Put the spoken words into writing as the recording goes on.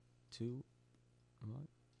2, 1.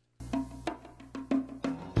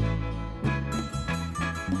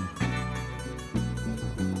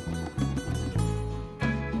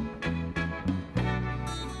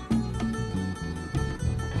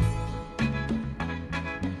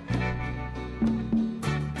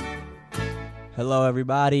 Hello,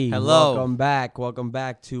 everybody. Hello. Welcome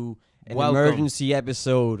back to an Welcome. emergency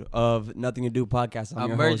episode of Nothing to Do podcast. I'm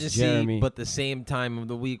your host, Emergency, Jeremy. but the same time of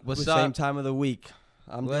the week. What's the up? same time of the week.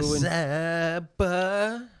 What's up?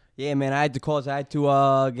 Yeah, man. I had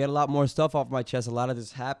to get a lot more stuff off my chest. A lot of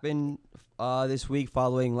this happened this week,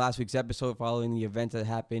 following last week's episode, following the event that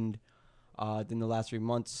happened in the last 3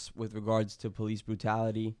 months with regards to police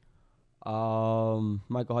brutality. Michael,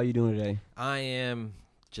 how you doing today? I am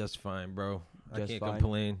just fine, bro. I Just can't fine?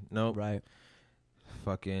 complain. Nope. Right.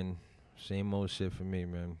 Fucking same old shit for me,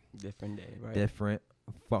 man. Different day, right? Different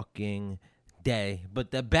fucking day.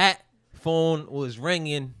 But the bat phone was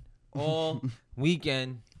ringing all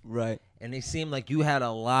weekend, Right. and it seemed like you had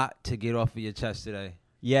a lot to get off of your chest today.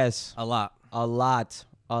 Yes. A lot. A lot.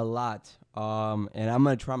 And I'm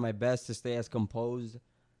going to try my best to stay as composed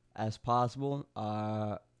as possible,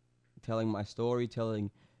 telling my story, telling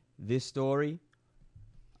this story.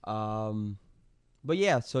 But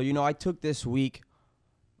yeah, so, I took this week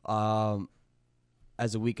as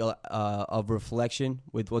a week of reflection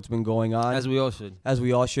with what's been going on. As we all should. As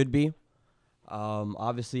we all should be.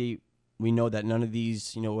 Obviously, we know that none of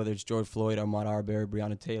these, whether it's George Floyd, Ahmaud Arbery,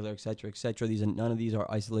 Breonna Taylor, et cetera, none of these are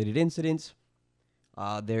isolated incidents.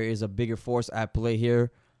 There is a bigger force at play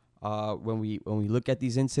here when we look at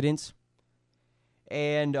these incidents.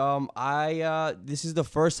 And this is the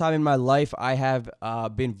first time in my life I have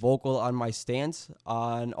been vocal on my stance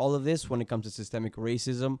on all of this when it comes to systemic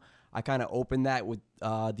racism. I kind of opened that with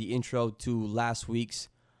the intro to last week's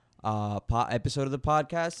episode of the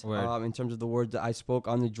podcast in terms of the words that I spoke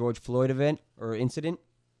on the George Floyd event or incident.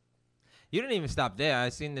 You didn't even stop there. I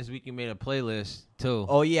seen this week you made a playlist too.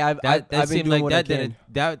 Oh yeah, That I've been seemed doing like what that I can.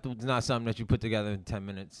 that was not something that you put together in 10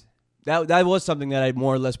 minutes. That was something that I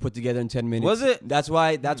more or less put together in 10 minutes. Was it? That's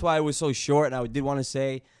why it was so short, and I did want to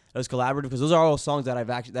say it was collaborative because those are all songs that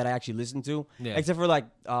I actually listened to, except for like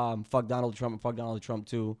 "Fuck Donald Trump" and "Fuck Donald Trump"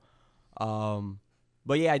 too.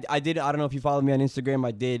 But yeah, I did. I don't know if you follow me on Instagram.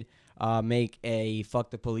 I did make a "Fuck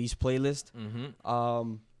the Police" playlist.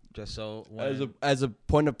 Mm-hmm. Just so as a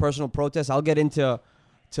point of personal protest, I'll get into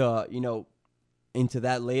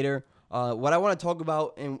that later. What I want to talk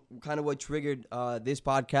about and kind of what triggered this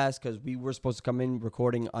podcast, because we were supposed to come in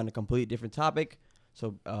recording on a completely different topic.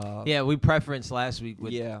 So we preferenced last week.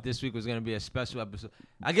 This week was going to be a special episode.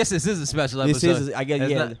 I guess this is a special episode.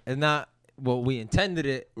 It's not what we intended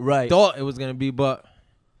it. Right. Thought it was going to be, but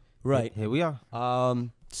right here we are.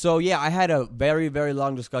 So yeah, I had a very, very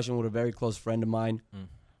long discussion with a very close friend of mine.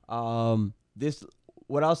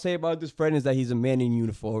 What I'll say about this friend is that he's a man in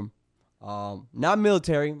uniform. Not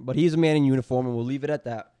military, but he's a man in uniform, and we'll leave it at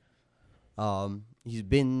that. He's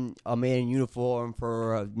been a man in uniform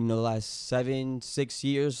for the last 6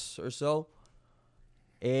 years or so,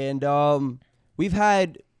 and we've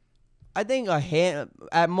had, I think,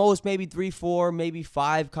 at most maybe 3, 4, maybe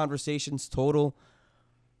 5 conversations total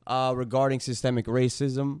regarding systemic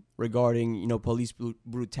racism, regarding police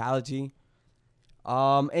brutality.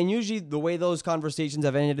 And usually the way those conversations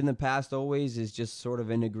have ended in the past always is just sort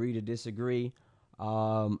of an agree to disagree.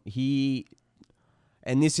 And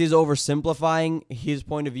this is oversimplifying his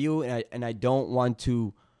point of view, and I don't want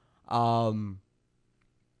to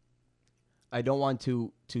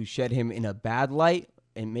shed him in a bad light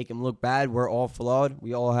and make him look bad. We're all flawed.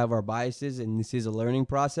 We all have our biases, and this is a learning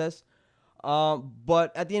process.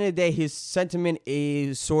 But at the end of the day, his sentiment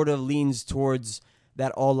sort of leans towards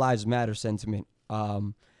that all lives matter sentiment.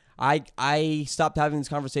 I stopped having this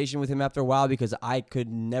conversation with him after a while because I could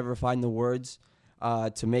never find the words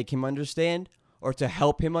to make him understand or to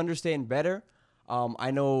help him understand better.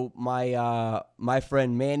 I know my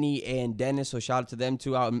friend Manny and Dennis, so shout out to them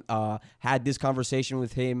too. Had this conversation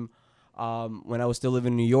with him when I was still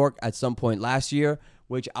living in New York at some point last year,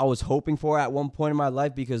 which I was hoping for at one point in my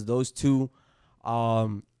life because those two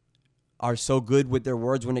are so good with their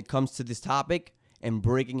words when it comes to this topic and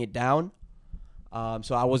breaking it down.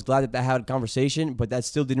 So I was glad that I had a conversation, but that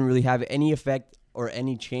still didn't really have any effect or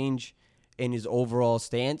any change in his overall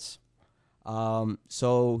stance.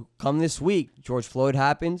 So come this week, George Floyd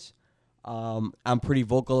happens. I'm pretty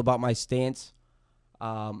vocal about my stance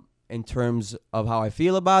in terms of how I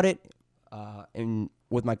feel about it and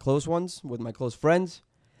with my close ones, with my close friends.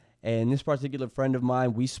 And this particular friend of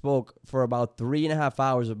mine, we spoke for about 3.5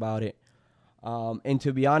 hours about it. And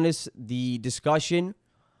to be honest, the discussion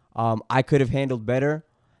I could have handled better.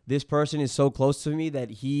 this person is so close to me that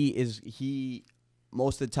he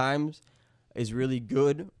most of the times is really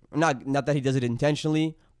good. Not that he does it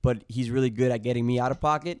intentionally, but he's really good at getting me out of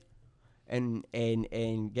pocket and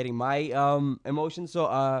getting my emotions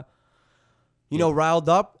riled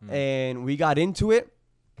up, and we got into it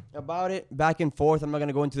about it back and forth. I'm not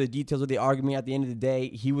gonna go into the details of the argument. At the end of the day,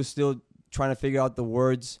 he was still trying to figure out the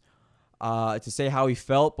words to say how he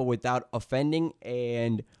felt, but without offending.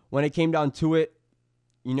 And when it came down to it,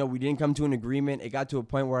 we didn't come to an agreement. It got to a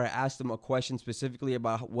point where I asked him a question specifically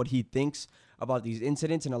about what he thinks about these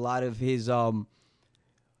incidents, and a lot of his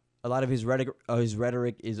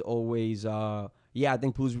rhetoric is always, I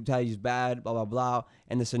think police brutality is bad, blah blah blah.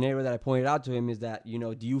 And the scenario that I pointed out to him is that,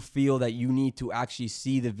 do you feel that you need to actually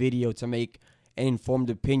see the video to make an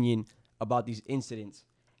informed opinion about these incidents?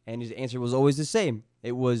 And his answer was always the same.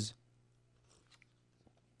 It was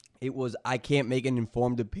I can't make an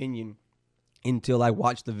informed opinion until I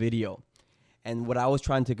watch the video. And what I was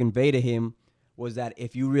trying to convey to him was that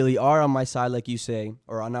if you really are on my side, like you say,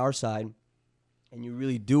 or on our side, and you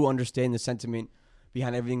really do understand the sentiment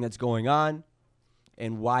behind everything that's going on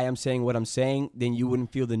and why I'm saying what I'm saying, then you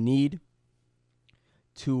wouldn't feel the need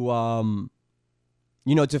to,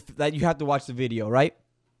 that you have to watch the video, right?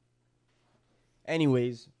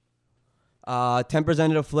 Anyways, tempers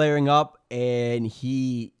ended up flaring up, and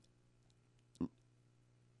he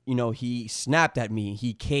snapped at me.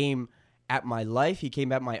 He came at my life. He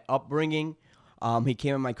came at my upbringing. He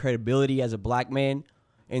came at my credibility as a black man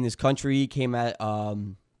in this country. He came at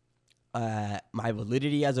my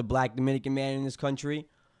validity as a black Dominican man in this country.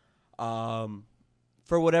 For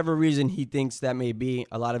whatever reason he thinks that may be,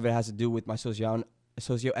 a lot of it has to do with my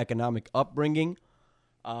socioeconomic upbringing.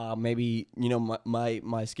 Maybe,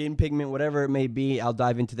 my skin pigment, whatever it may be. I'll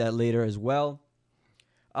dive into that later as well.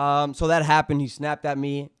 So that happened. He snapped at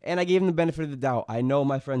me, and I gave him the benefit of the doubt. I know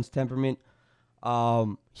my friend's temperament.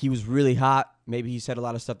 He was really hot. Maybe he said a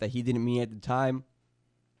lot of stuff that he didn't mean at the time.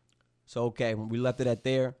 So, okay, we left it at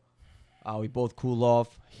there. We both cool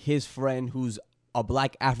off. His friend, who's a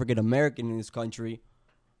black African-American in this country,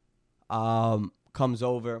 comes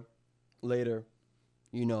over later.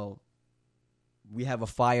 We have a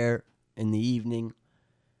fire in the evening.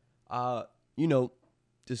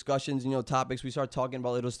 Discussions, topics. We start talking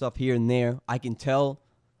about little stuff here and there. I can tell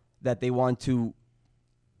that they want to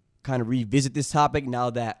kind of revisit this topic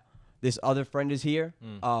now that this other friend is here.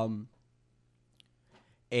 I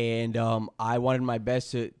wanted my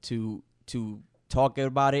best to talk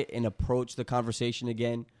about it and approach the conversation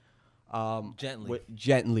again. Gently,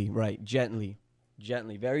 very gently.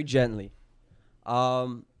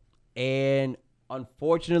 And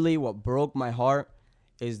unfortunately, what broke my heart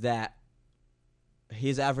is that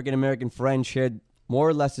his African-American friend shared more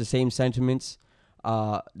or less the same sentiments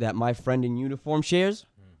that my friend in uniform shares.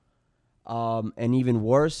 And even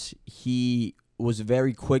worse, he was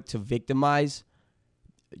very quick to victimize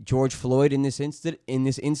George Floyd in this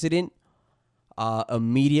incident,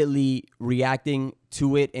 immediately reacting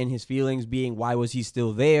to it and his feelings being, why was he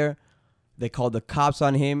still there? They called the cops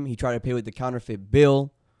on him. He tried to pay with the counterfeit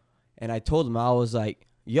bill. And I told him, I was like,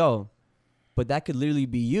 yo, but that could literally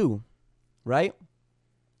be you, right?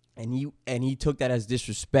 And he took that as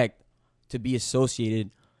disrespect to be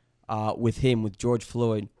associated with him, with George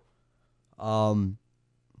Floyd.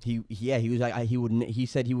 He was like, he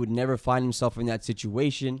said he would never find himself in that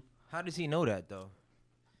situation. How does he know that though?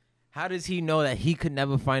 How does he know that he could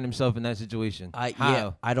never find himself in that situation?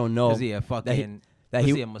 I don't know. Is he a fucking is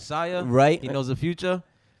he a messiah? Right. He knows the future.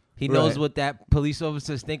 He knows what that police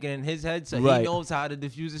officer is thinking in his head, so he knows how to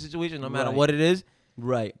diffuse the situation no matter what it is.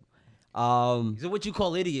 Right. These are what you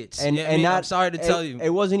call idiots. And I'm sorry to tell you. It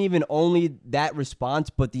wasn't even only that response,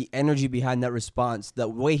 but the energy behind that response, the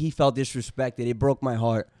way he felt disrespected, it broke my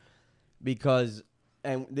heart. Because,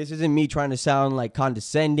 and this isn't me trying to sound like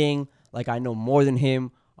condescending, like I know more than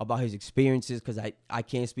him about his experiences, because I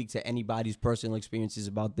can't speak to anybody's personal experiences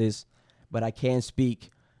about this, but I can speak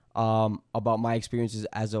about my experiences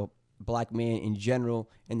as a black man in general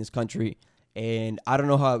in this country. And I don't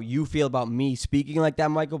know how you feel about me speaking like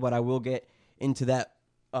that, Michael, but I will get into that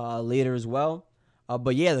later as well.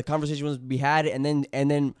 But yeah, the conversation was to be had, and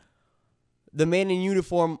then the man in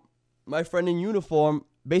uniform, my friend in uniform,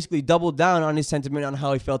 basically doubled down on his sentiment on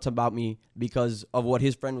how he felt about me because of what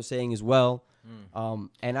his friend was saying as well.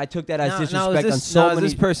 And I took that as disrespect on so many.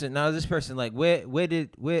 This person, like, where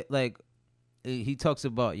like, he talks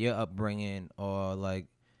about your upbringing or like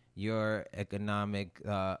your economic,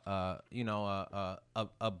 upbringing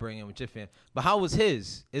with your family. But how was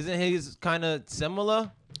his? Isn't his kind of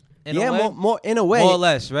similar? In a way? more in a way. More or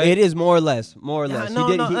less, right? It is more or less.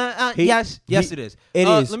 Yes, it is. It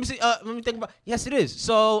is. Let me see. Let me think about. Yes, it is.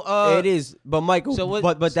 So it is. But Michael,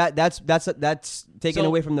 but that's taken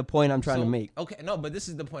away from the point I'm trying to make. Okay, no, but this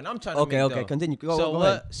is the point I'm trying to make. Okay, continue. Go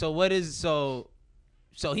ahead.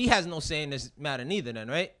 So he has no say in this matter neither. Then,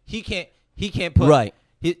 right? He can't put right.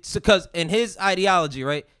 Because in his ideology,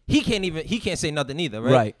 right? He can't say nothing either,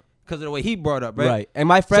 right? Right. Because of the way he brought up, right? Right. And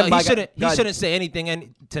my friend, so he shouldn't say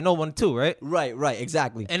anything to no one too, right? Right,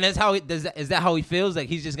 exactly. And that's how is that how he feels? Like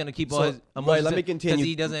he's just gonna keep all his emotions. Right, let me continue. Because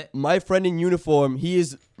he doesn't. My friend in uniform, he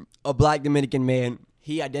is a Black Dominican man.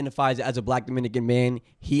 He identifies as a Black Dominican man.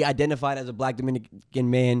 He identified as a Black Dominican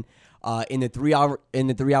man in the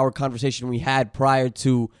 3 hour conversation we had prior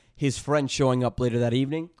to his friend showing up later that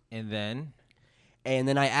evening. And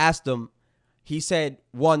then I asked him. He said,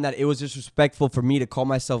 one, that it was disrespectful for me to call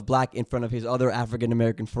myself Black in front of his other African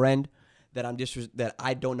American friend, that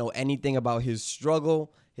I don't know anything about his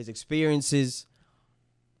struggle, his experiences,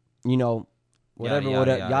 whatever,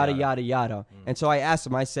 yada. And so I asked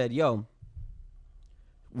him, I said, yo,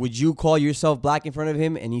 would you call yourself Black in front of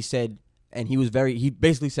him? And he said, he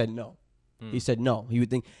basically said no. He said no. He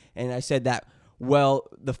would think, and I said that, well,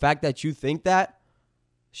 the fact that you think that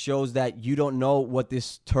shows that you don't know what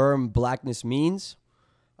this term Blackness means.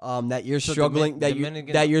 That you're struggling. That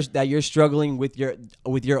you're struggling with your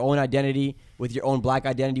own identity, with your own Black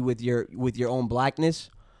identity, with your own Blackness.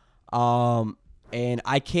 And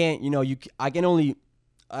I can't.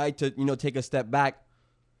 I take a step back,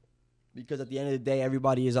 because at the end of the day,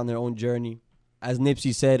 everybody is on their own journey. As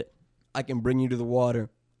Nipsey said, I can bring you to the water.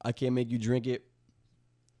 I can't make you drink it.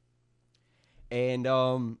 And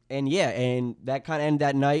that kind of ended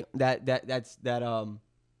that night. That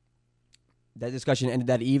discussion ended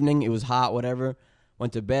that evening. It was hot, whatever.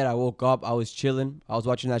 Went to bed. I woke up. I was chilling. I was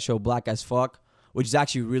watching that show Black as Fuck, which is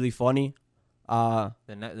actually really funny. The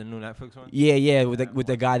new Netflix one. Yeah, with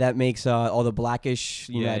the guy that makes all the Blackish,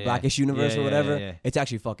 Blackish Universe or whatever. Yeah. It's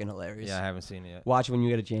actually fucking hilarious. Yeah, I haven't seen it yet. Watch it when you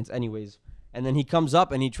get a chance. Anyways, and then he comes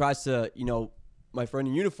up and he tries to, my friend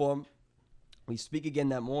in uniform. We speak again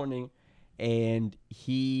that morning. And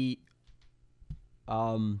he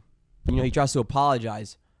tries to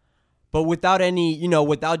apologize, but without any,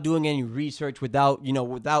 without doing any research, without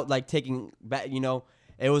like taking back,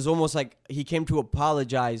 it was almost like he came to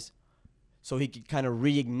apologize so he could kind of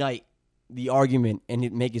reignite the argument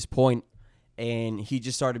and make his point. And he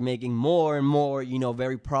just started making more and more,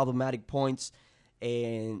 very problematic points,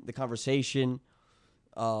 and the conversation,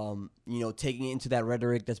 taking it into that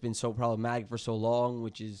rhetoric that's been so problematic for so long,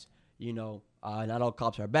 which is, not all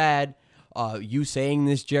cops are bad. You saying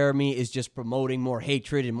this, Jeremy, is just promoting more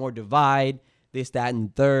hatred and more divide, this, that,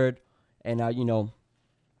 and third. And,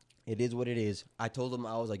 it is what it is. I told him,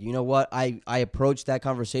 I was like, you know what? I approached that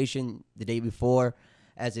conversation the day before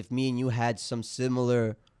as if me and you had some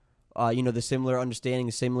similar, the similar understanding,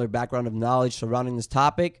 the similar background of knowledge surrounding this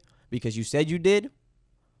topic, because you said you did.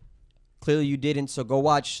 Clearly you didn't. So go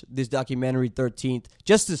watch this documentary, 13th,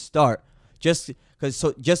 just to start. Just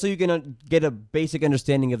so you can get a basic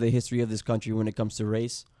understanding of the history of this country when it comes to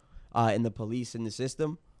race, and the police and the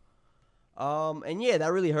system. That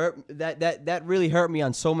really hurt. That really hurt me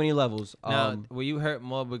on so many levels. Now, were you hurt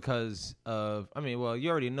more because of? you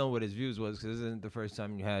already know what his views was, because this isn't the first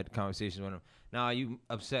time you had conversations with him. Now, are you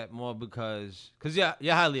upset more because you're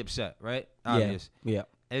highly upset, right? Obvious. Yeah.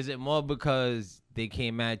 Is it more because they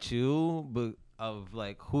came at you of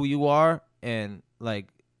like who you are and like?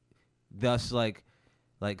 Thus, like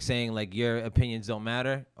saying like your opinions don't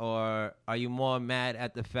matter, or are you more mad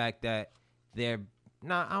at the fact that they're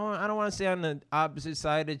not? I don't want to say on the opposite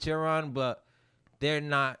side that you're on, but they're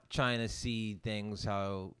not trying to see things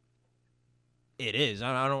how it is.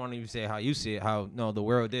 I don't want to even say how you see it. How the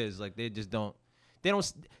world is. Like they don't.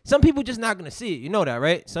 Some people just not gonna see it. You know that,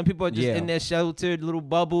 right? Some people are just in their sheltered little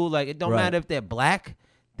bubble. Like it don't matter if they're Black.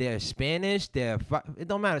 They're Spanish. It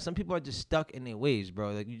don't matter. Some people are just stuck in their ways,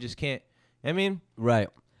 bro. Like you just can't. Right.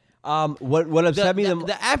 What upset me?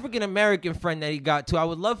 The African American friend that he got to, I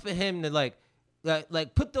would love for him to like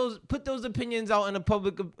put those opinions out in a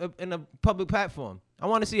public platform. I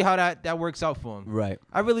want to see how that works out for him. Right.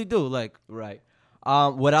 I really do. Right.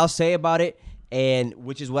 What I'll say about it, and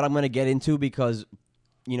which is what I'm gonna get into, because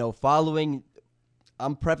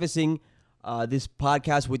I'm prefacing this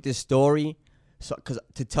podcast with this story. So,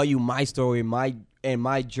 to tell you my story, my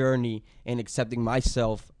journey, and accepting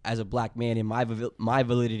myself as a Black man, and my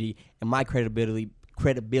validity and my credibility,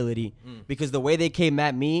 because the way they came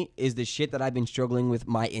at me is the shit that I've been struggling with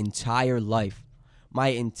my entire life,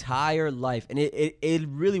 and it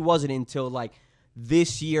really wasn't until like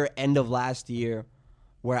this year, end of last year,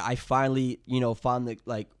 where I finally, found the,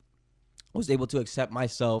 like, was able to accept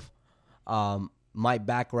myself, my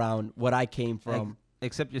background, what I came from.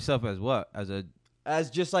 Accept yourself as what? As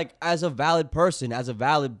just like as a valid person, as a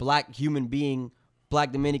valid black human being,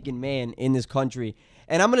 black Dominican man in this country.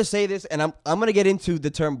 And I'm gonna say this, and I'm gonna get into the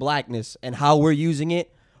term blackness and how we're using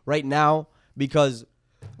it right now, because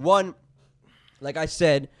one, like I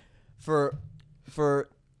said, for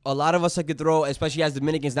a lot of us that could throw, especially as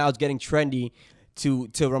Dominicans now, it's getting trendy to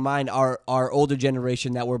remind our older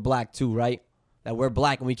generation that we're black too, right? That we're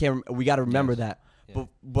black, and we got to remember that. Yeah.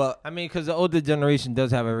 But I mean, because the older generation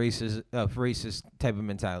does have a racist type of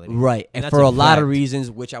mentality, right? And for a lot of reasons,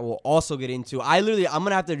 which I will also get into. I'm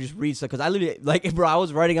gonna have to just read stuff, because I literally, like, bro, I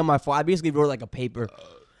was writing on my phone. I basically wrote like a paper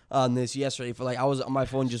on this yesterday for, like, I was on my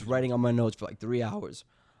phone just writing on my notes for like 3 hours.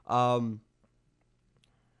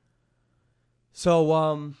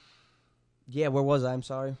 Yeah, where was I? I'm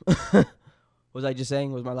sorry. What was I just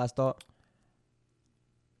saying? What was my last thought?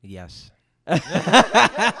 Yes.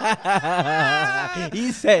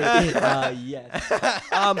 He said yes.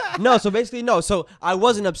 No, so basically, no. So I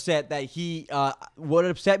wasn't upset that he, what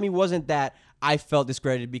upset me wasn't that I felt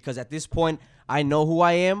discredited, because at this point, I know who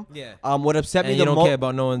I am. Yeah. What upset me the most... you don't care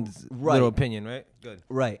about no one's little opinion, right? Good.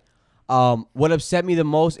 Right. What upset me the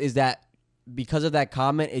most is that because of that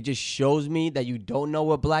comment, it just shows me that you don't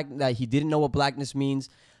know that he didn't know what blackness means,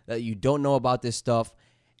 that you don't know about this stuff,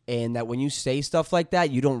 and that when you say stuff like that,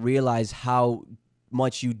 you don't realize how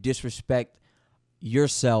much you disrespect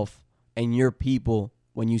yourself and your people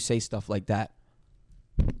when you say stuff like that.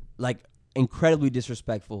 Like, incredibly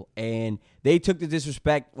disrespectful. And they took the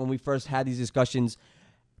disrespect when we first had these discussions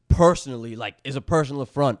personally, like, as a personal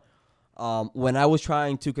affront. When I was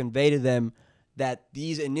trying to convey to them that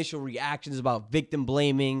these initial reactions about victim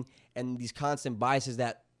blaming and these constant biases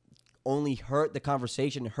that only hurt the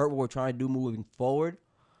conversation and hurt what we're trying to do moving forward,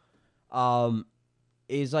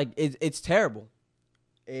 is like, it's terrible.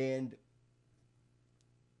 And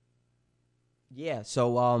yeah,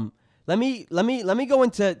 so let me go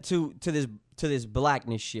into this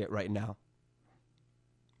blackness shit right now.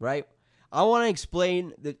 Right? I want to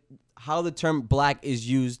explain how the term black is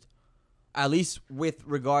used, at least with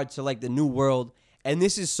regard to, like, the New World. And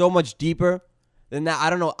this is so much deeper than that. I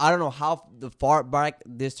don't know how the far back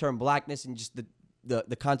this term blackness and just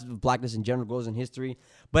the concept of blackness in general goes in history.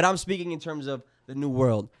 But I'm speaking in terms of the New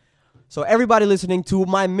World. So everybody listening to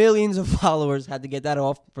my millions of followers, had to get that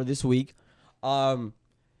off for this week.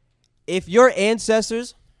 If your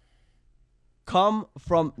ancestors come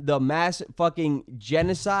from the mass fucking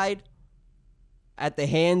genocide at the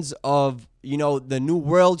hands of, the New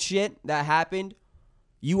World shit that happened,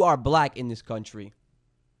 you are black in this country.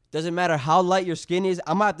 Doesn't matter how light your skin is.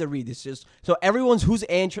 I'm going to have to read this. So everyone's whose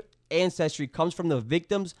ancestry comes from the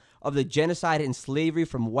victims of the genocide and slavery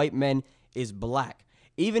from white men is black.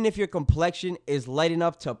 Even if your complexion is light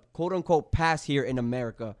enough to, quote-unquote, pass here in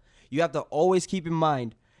America, you have to always keep in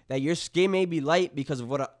mind that your skin may be light because of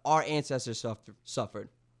what our ancestors suffered.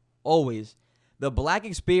 Always. The black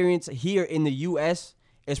experience here in the U.S.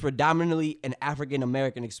 is predominantly an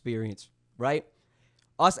African-American experience, right?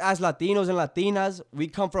 Us as Latinos and Latinas, we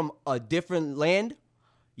come from a different land,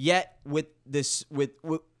 yet we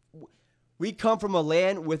come from a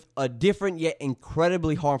land with a different yet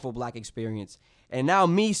incredibly harmful black experience. And now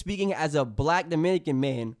me speaking as a black Dominican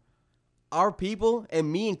man, our people,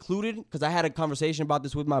 and me included, because I had a conversation about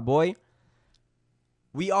this with my boy,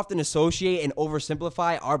 we often associate and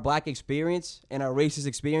oversimplify our black experience and our racist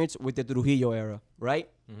experience with the Trujillo era, right?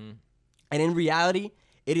 Mm-hmm. And in reality,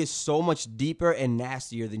 it is so much deeper and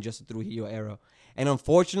nastier than just the Trujillo era. And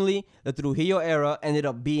unfortunately, the Trujillo era ended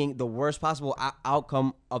up being the worst possible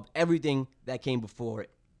outcome of everything that came before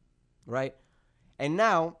it, right? And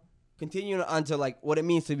now, continuing on to, like, what it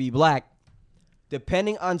means to be black,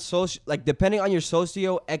 depending on your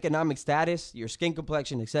socioeconomic status, your skin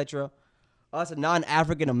complexion, etc., us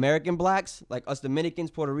non-African American blacks, like us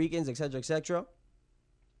Dominicans, Puerto Ricans, etc.,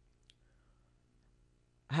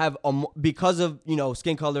 have because of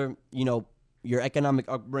skin color, your economic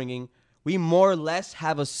upbringing, we more or less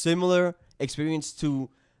have a similar experience to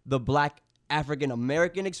the black African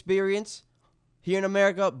American experience here in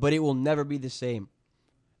America, but it will never be the same.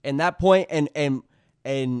 And that point,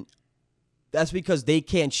 and that's because they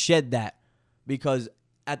can't shed that, because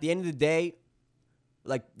at the end of the day,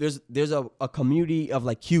 like, there's a community of,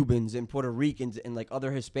 like, Cubans and Puerto Ricans and, like,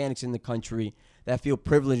 other Hispanics in the country that feel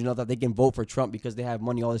privileged enough that they can vote for Trump because they have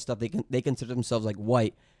money, all this stuff. They consider themselves, like,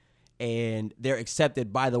 white, and they're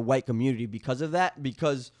accepted by the white community because of that,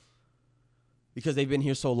 because they've been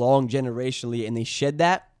here so long generationally, and they shed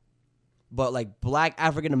that. But, like, black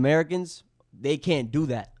African Americans, they can't do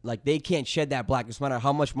that. Like, they can't shed that blackness no matter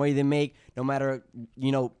how much money they make, no matter,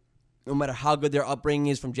 no matter how good their upbringing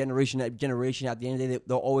is from generation to generation. At the end of the day,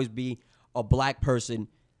 there'll always be a black person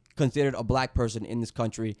considered a black person in this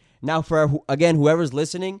country. Now, for again, whoever's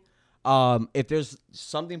listening, if there's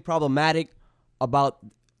something problematic about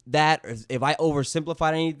that, or if I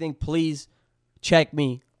oversimplified anything, please check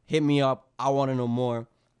me, hit me up. I want to know more.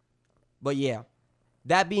 But yeah,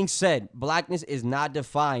 that being said, blackness is not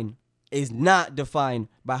defined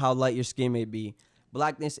by how light your skin may be.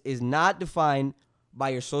 Blackness is not defined by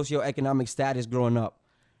your socioeconomic status growing up.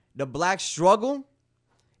 The black struggle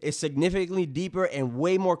is significantly deeper and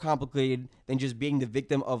way more complicated than just being the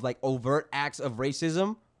victim of like overt acts of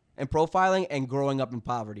racism and profiling and growing up in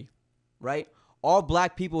poverty, right? All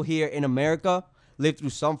black people here in America live through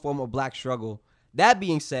some form of black struggle. That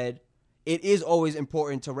being said, it is always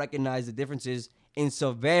important to recognize the differences in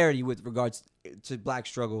severity with regards to black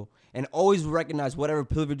struggle, and always recognize whatever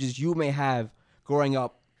privileges you may have growing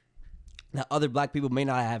up that other black people may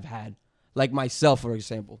not have had. Like myself, for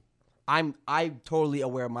example. I'm totally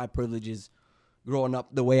aware of my privileges growing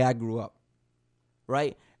up the way I grew up,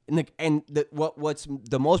 right? What's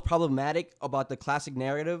the most problematic about the classic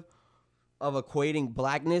narrative of equating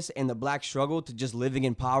blackness and the black struggle to just living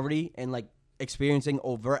in poverty and like experiencing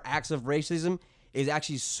overt acts of racism is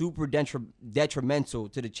actually super detrimental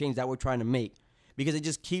to the change that we're trying to make, because it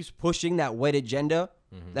just keeps pushing that white agenda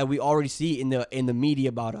that we already see in the media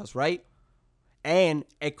about us, right? And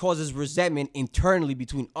it causes resentment internally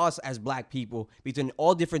between us as black people, between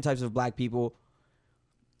all different types of black people.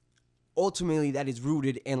 Ultimately, that is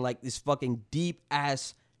rooted in like this fucking deep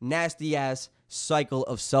ass, nasty ass cycle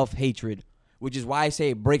of self-hatred, which is why I say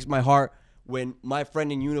it breaks my heart when my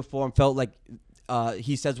friend in uniform felt like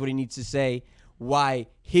he says what he needs to say, why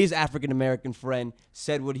his African-American friend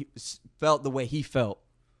said what he felt the way he felt.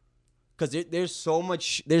 Because there's so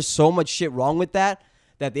much shit wrong with that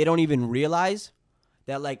they don't even realize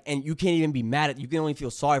that, like, and you can't even be mad at, you can only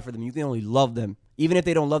feel sorry for them. You can only love them, even if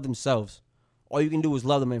they don't love themselves. All you can do is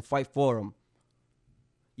love them and fight for them.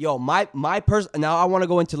 Yo, now I want to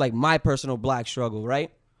go into like my personal black struggle,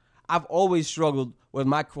 right? I've always struggled with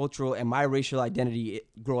my cultural and my racial identity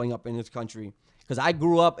growing up in this country, because I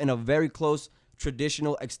grew up in a very close,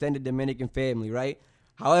 traditional, extended Dominican family, right?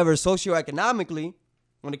 However, socioeconomically,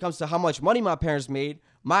 when it comes to how much money my parents made,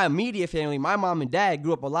 my immediate family, my mom and dad,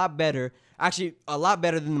 grew up a lot better. Actually, a lot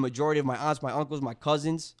better than the majority of my aunts, my uncles, my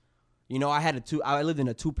cousins. You know, I lived in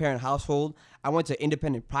a 2-parent household. I went to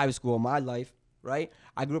independent private school in my life, right?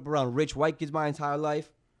 I grew up around rich white kids my entire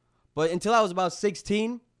life. But until I was about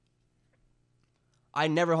 16, I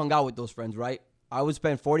never hung out with those friends, right? I would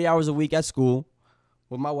spend 40 hours a week at school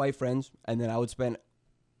with my white friends, and then I would spend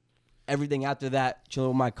everything after that chilling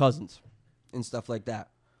with my cousins and stuff like that.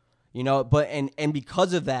 You know, but and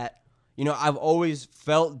because of that, you know, I've always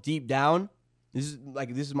felt deep down, this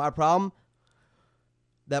is my problem,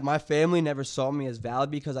 that my family never saw me as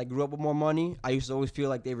valid because I grew up with more money. I used to always feel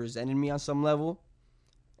like they resented me on some level.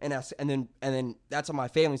 And then that's on my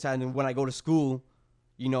family side. And then when I go to school,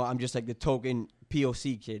 you know, I'm just like the token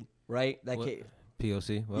POC kid, right? That kid.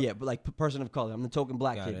 POC? What? Yeah, but like person of color. I'm the token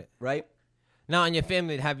black Got kid, it. right? Now, in your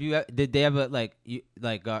family, did they ever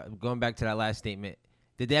going back to that last statement?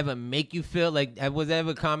 Did they ever make you feel like, was there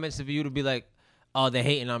ever comments of you to be like, oh, they're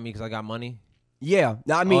hating on me because I got money? Yeah.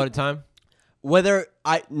 Now, I mean, all the time?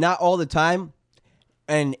 Not all the time,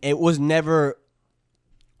 and it was never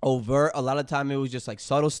overt. A lot of time it was just like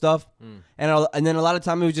subtle stuff. And then a lot of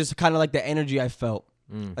time it was just kind of like the energy I felt.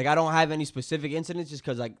 Like, I don't have any specific incidents just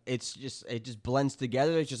because like it just blends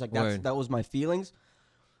together. It's just like that was my feelings.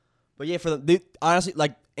 But yeah, honestly,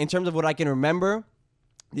 like in terms of what I can remember,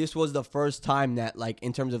 this was the first time that, like,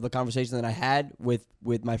 in terms of the conversation that I had with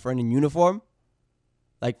my friend in uniform,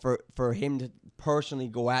 like for him to personally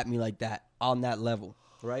go at me like that on that level,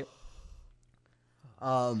 right?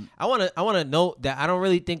 I wanna note that I don't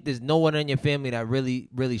really think there's no one in your family that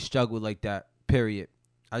really struggled like that. Period.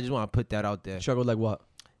 I just want to put that out there. Struggled like what?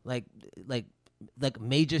 Like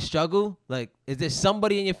major struggle. Like, is there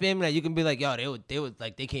somebody in your family that you can be like, yo, they would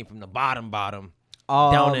like they came from the bottom.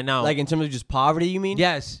 Down and out. Like in terms of just poverty, you mean?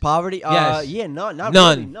 Yes. Poverty? Yes. Yeah, not none.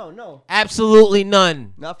 Really. No. Absolutely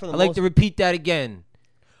none. Not for the I'd like to repeat that again.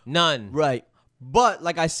 None. Right. But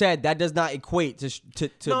like I said, that does not equate to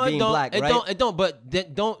being black, right? It don't. But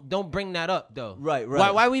don't bring that up though. Right.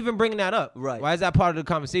 Why are we even bringing that up? Right. Why is that part of the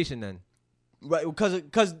conversation then? Right,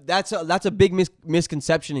 because that's a big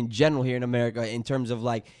misconception in general here in America in terms of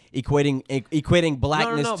like equating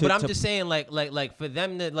blackness. No. But I'm just saying, like for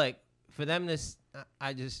them to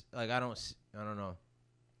I don't know.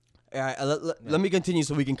 All right, let me continue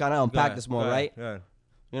so we can kind of unpack this more, right? Yeah.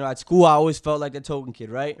 You know, at school, I always felt like the token kid,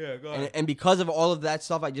 right? Yeah, go ahead. And because of all of that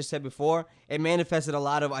stuff I just said before, it manifested a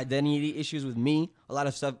lot of identity issues with me, a lot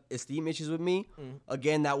of self-esteem issues with me.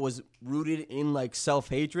 Again, that was rooted in, like,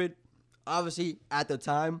 self-hatred. Obviously, at the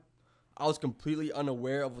time, I was completely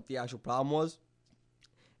unaware of what the actual problem was.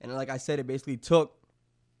 And like I said, it basically took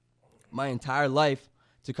my entire life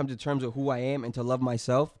to come to terms with who I am and to love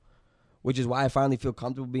myself, which is why I finally feel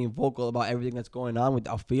comfortable being vocal about everything that's going on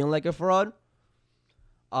without feeling like a fraud.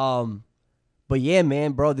 But yeah,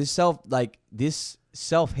 man, bro, this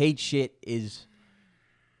self-hate shit is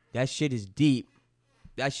deep.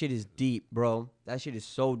 That shit is deep, bro. That shit is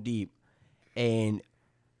so deep. And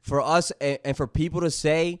for us and for people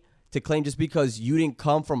to claim just because you didn't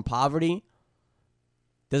come from poverty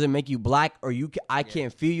doesn't make you black or I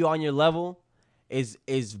can't feel you on your level is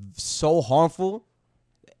so harmful.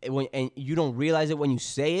 And you don't realize it when you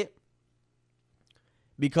say it,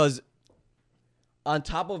 because on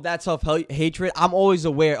top of that self-hatred, I'm always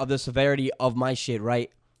aware of the severity of my shit,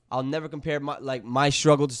 right? I'll never compare my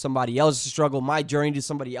struggle to somebody else's struggle, my journey to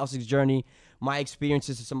somebody else's journey, my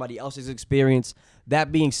experiences to somebody else's experience.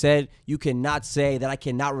 That being said, you cannot say that I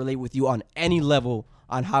cannot relate with you on any level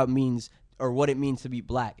on how it means or what it means to be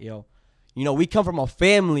black, yo. You know, we come from a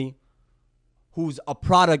family who's a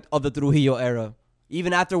product of the Trujillo era,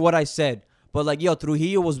 even after what I said. But, like, yo,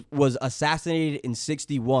 Trujillo was assassinated in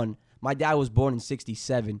 61. My dad was born in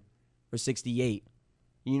 67 or 68.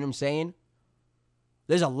 You know what I'm saying?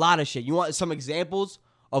 There's a lot of shit. You want some examples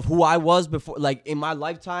of who I was before, like, in my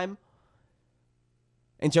lifetime?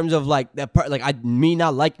 In terms of, like, that part, like, me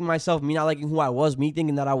not liking myself, me not liking who I was, me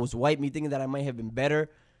thinking that I was white, me thinking that I might have been better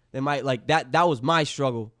than that was my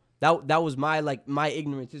struggle. That was my, like, my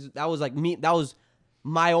ignorance. That was, like, me. That was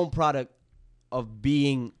my own product of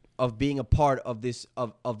being a part of this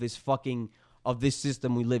this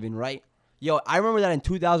system we live in, right? Yo, I remember that in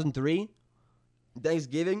 2003,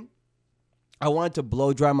 Thanksgiving, I wanted to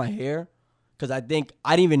blow dry my hair because I didn't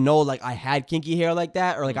even know, like, I had kinky hair like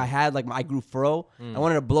that, or like I had, like, I grew fro. I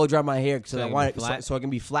wanted to blow dry my hair because I wanted so it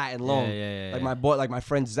can be flat and long, like my boy, like my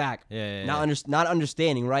friend Zach. Not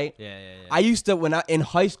understanding, right? I used to in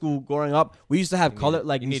high school growing up, we used to have color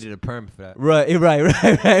like you needed a perm for that. Right.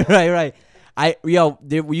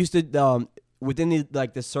 We used to within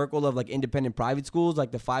the circle of, like, independent private schools,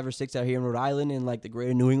 like the 5 or 6 out here in Rhode Island and, like, the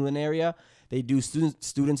greater New England area, they do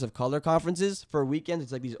students of color conferences for weekends.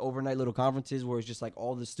 It's like these overnight little conferences where it's just like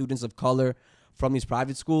all the students of color from these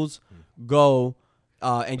private schools go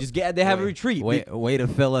and just they have a retreat. Way to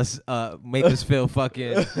fill us, make us feel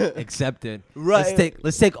fucking accepted. Right.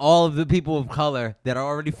 Let's take all of the people of color that are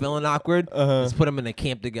already feeling awkward. Let's put them in a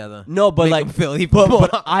camp together. No, but Make like, them feel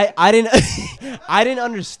but I didn't I didn't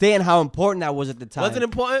understand how important that was at the time. Was it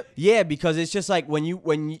important? Yeah, because it's just like when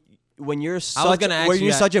you're such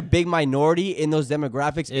such a big minority in those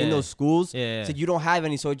demographics in those schools, Yeah. it's like you don't have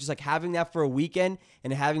any. So it's just like having that for a weekend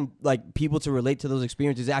and having, like, people to relate to those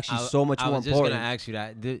experiences is actually so much more important. I was just gonna ask you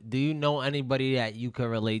that. Do you know anybody that you can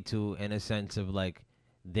relate to in a sense of, like,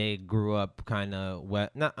 they grew up kind of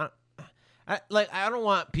wet? I don't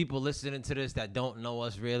want people listening to this that don't know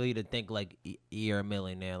us really to think like you're a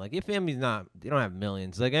millionaire. Like, your family's not, they don't have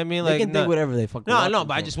millions. Like, I mean, like, they can think whatever they fucking want. No,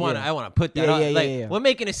 but I just want to, I want to put that up. Like, we're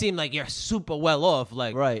making it seem like you're super well off.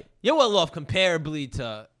 Like, right. You're well off comparably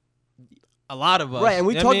to a lot of us. Right, and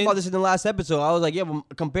we talked about this in the last episode. I was like, yeah,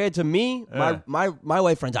 but compared to me, my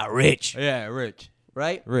white friends are rich. Yeah, rich.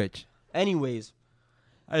 Right? Rich. Anyways.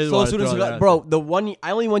 So students, bro,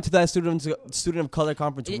 I only went to that student of color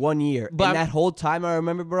conference 1 year, and that whole time I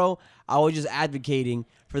remember, bro, I was just advocating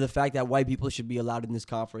for the fact that white people should be allowed in this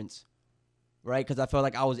conference, right? Because I felt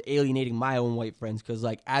like I was alienating my own white friends. Because,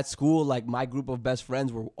 like, at school, like, my group of best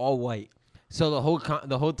friends were all white. So the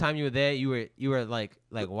whole time you were there, you were like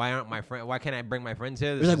why aren't my friend? Why can't I bring my friends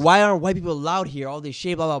here? It was like, why aren't white people allowed here? All this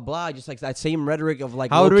shit, blah blah blah. Just like that same rhetoric of,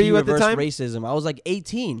 like, how old were you at the time? Racism. I was like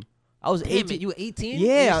 18. I was 18. You were 18?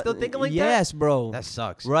 Yeah. You're still thinking like that? Yes, bro. That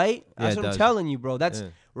sucks. Right? Yeah, That's what I'm telling you, bro. That's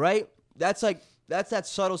right. That's that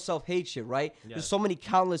subtle self-hate shit, right? Yeah. There's so many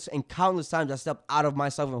countless times I stepped out of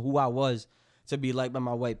myself and who I was to be liked by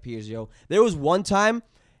my white peers, yo. There was one time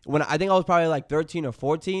when I think I was probably like 13 or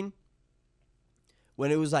 14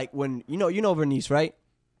 when it was like when you know Vernice, right?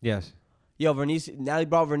 Yes. Yo, Natalie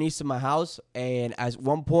brought Vernice to my house, and at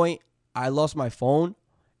one point I lost my phone.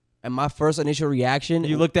 And my first initial reaction...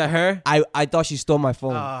 You looked at her? I thought she stole my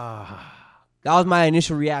phone. That was my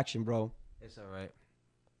initial reaction, bro. It's all right.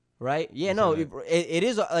 Right? Yeah, it's no, right. it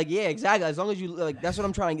is, like, yeah, exactly. As long as you, like, that's what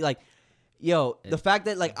I'm trying to, like, yo, the fact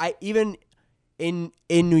that, like, in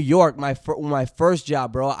New York, my first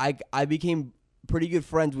job, bro, I became pretty good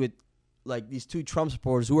friends with like these two Trump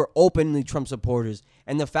supporters who were openly Trump supporters,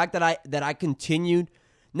 and the fact that I continued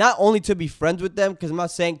not only to be friends with them, because I'm not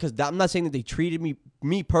saying that they treated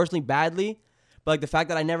me personally badly, but like the fact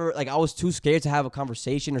that I was too scared to have a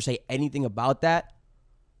conversation or say anything about that,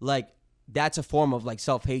 like that's a form of like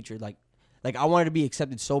self-hatred. Like I wanted to be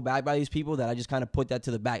accepted so bad by these people that I just kind of put that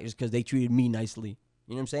to the back just because they treated me nicely.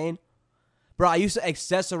 You know what I'm saying? Bro, I used to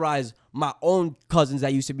accessorize my own cousins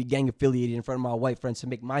that used to be gang affiliated in front of my white friends to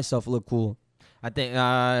make myself look cool. I think,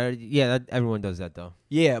 everyone does that though.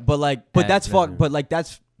 Yeah, but that's fuck. But like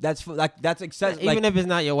that's excessive. Even if it's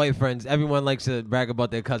not your white friends, everyone likes to brag about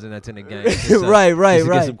their cousin that's in the gang. Right. Just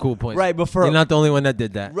to get some cool points. Right, but you're not the only one that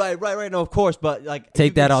did that. Right. No, of course, but like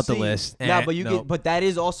take that out the list. Nah, but but that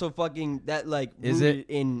is also fucking that like. Is it?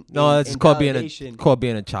 It's called being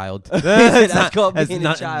a child. That's called being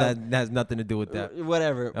a child. That has nothing to do with that.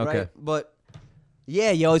 Whatever. Okay. Right? But yeah,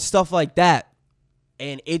 yo, it's stuff like that,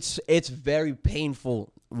 and it's very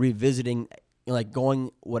painful revisiting. Like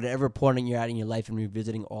going whatever point you're at in your life and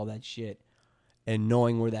revisiting all that shit and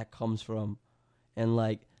knowing where that comes from. And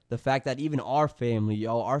like the fact that even our family,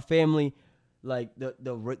 like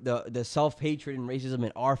the self-hatred and racism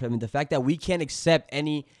in our family, the fact that we can't accept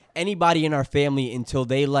anybody in our family until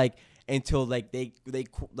they I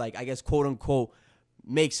guess quote unquote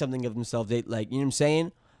make something of themselves. They like, you know what I'm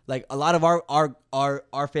saying? Like a lot of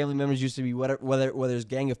our family members used to be whether it's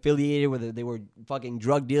gang affiliated, whether they were fucking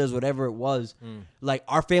drug dealers, whatever it was. Like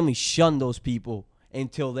our family shunned those people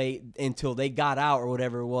until they got out or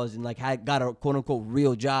whatever it was, and like got a quote unquote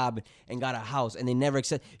real job and got a house, and they never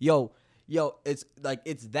accept. Yo, it's like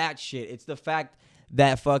it's that shit. It's the fact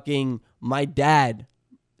that fucking my dad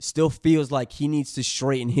still feels like he needs to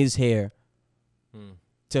straighten his hair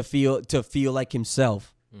to feel like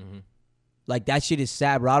himself. Mm-hmm. Like, that shit is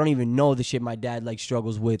sad, bro. I don't even know the shit my dad, like,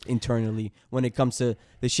 struggles with internally when it comes to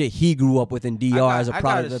the shit he grew up with in DR as a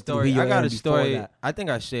product of who you I got were a story. that. I think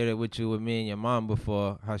I shared it with me and your mom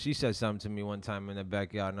before, how she said something to me one time in the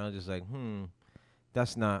backyard, and I was just like,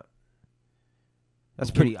 that's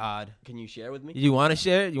pretty odd. Can you share with me? You want to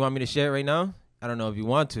share it? You want me to share it right now? I don't know if you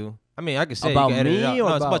want to. I mean, I can say about you can edit me it out. or No,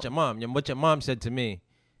 it's about about your mom. What your mom said to me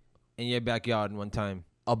in your backyard one time.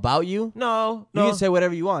 About you? No. You can say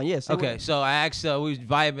whatever you want. Yes. Yeah, okay, so I asked her, we was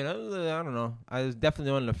vibing. I don't know. I was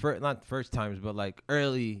definitely one of the first, not the first times, but like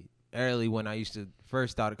early when I used to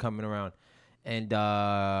first started coming around. And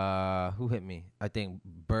who hit me? I think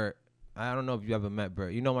Bert. I don't know if you ever met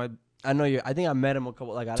Bert. You know my. I know you. I think I met him a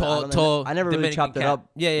couple. Like tall. I never really chopped it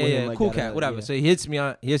up. Yeah. Like cool that, cat. Whatever. Yeah. So he hits me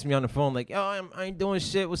on the phone like, yo, I ain't doing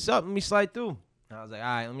shit. What's up? Let me slide through. And I was like, all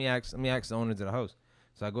right, let me ask the owners of the house.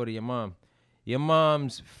 So I go to your mom. Your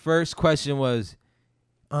mom's first question was,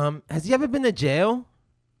 has he ever been to jail?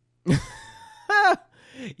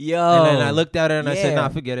 Yo. And then I looked at her and I said, nah,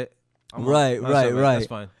 forget it. Right. That's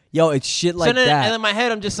fine. Yo, it's shit like that. And in my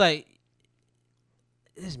head, I'm just like,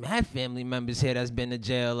 there's mad family members here that's been to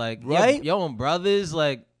jail. Like, right? Your own brothers,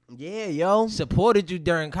 like, yeah, yo. supported you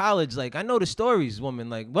during college. Like, I know the stories,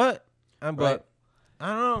 woman. Like, what? But I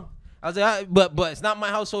don't know. I was like, but it's not my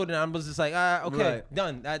household, and I was just like, okay,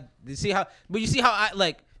 done. You see how I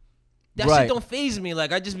like that shit don't faze me.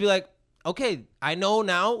 Like, I just be like, okay, I know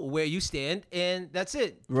now where you stand, and that's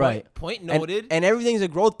it. Point noted. And everything's a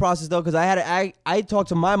growth process though, because I talked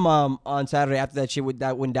to my mom on Saturday after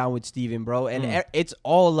that went down with Steven, bro, and it's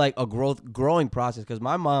all like a growing process because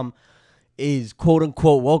my mom is quote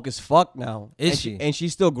unquote woke as fuck now. And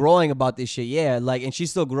she's still growing about this shit. Yeah, like, and she's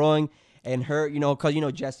still growing. And her, cause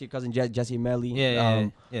Jesse, cousin Jesse Melly. Yeah.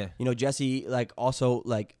 Jesse like also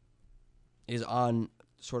like is on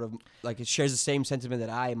sort of like it shares the same sentiment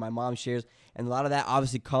that I and my mom shares, and a lot of that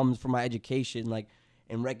obviously comes from my education, like,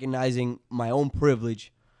 and recognizing my own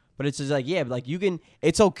privilege. But it's just like, yeah, like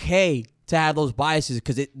it's okay to have those biases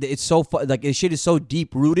because it's so like this shit is so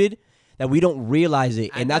deep rooted that we don't realize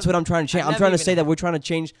it, and that's what I'm trying to change. I'm trying to say that we're trying to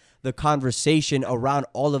change the conversation around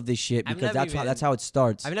all of this shit because that's how it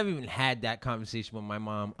starts. I've never even had that conversation with my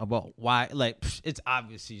mom about why. Like, it's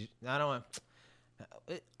obvious. I don't want.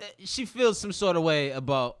 She feels some sort of way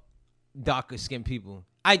about darker skinned people.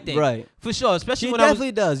 I think, right, for sure. Especially she when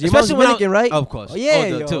definitely does. Your mom's Dominican, right? Of course. Oh,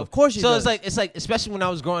 yeah, too. Of course she does. So it's like, especially when I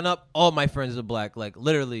was growing up, all my friends are black. Like,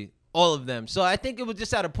 literally all of them. So I think it was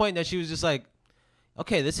just at a point that she was just like,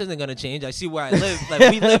 okay, this isn't gonna change. I see where I live.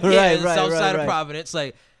 Like, we live here in the south side of Providence.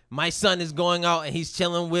 Like, my son is going out and he's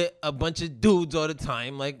chilling with a bunch of dudes all the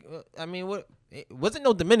time. Like, I mean, what? It wasn't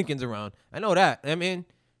no Dominicans around. I know that. I mean,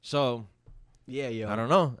 so yeah, yo. I don't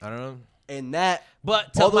know. And that,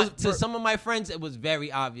 But all to, those to some of my friends, it was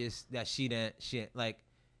very obvious that she didn't like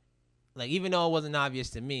even though it wasn't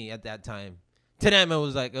obvious to me at that time, to them it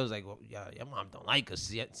was like well, yeah, your mom don't like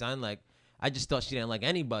us yet, son. Like I just thought she didn't like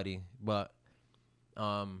anybody. But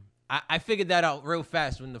I figured that out real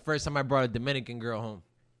fast when the first time I brought a Dominican girl home.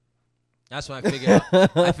 That's when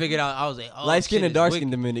I figured out. I was like, oh, light skin and dark wicked.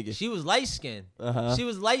 skin Dominican. She was light skinned. Uh-huh. She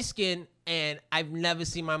was light skinned, and I've never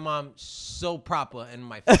seen my mom so proper in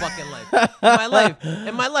my fucking life.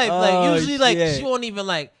 In my life, like Oh, usually, like shit. she won't even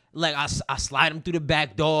like I slide him through the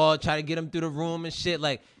back door, try to get him through the room and shit.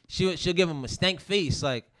 Like she'll give him a stank face.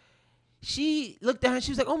 Like she looked at her, and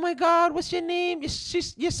she was like, "Oh my God, what's your name?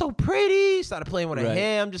 You're so pretty." Started playing with her Right.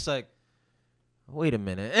 hair. I'm just like, wait a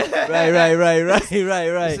minute.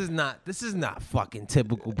 Right. This is not fucking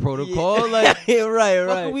typical protocol. Like, right.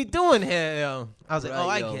 what are we doing here, yo? I was like, Right, oh,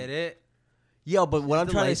 I yo. get it. Yo, but what I'm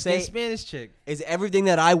The trying to light-skinned say Spanish chick. is everything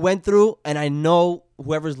that I went through, and I know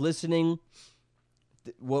whoever's listening,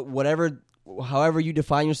 however you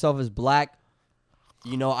define yourself as black,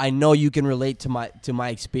 you know, I know you can relate to my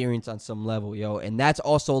experience on some level, yo. And that's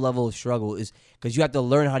also a level of struggle, is because you have to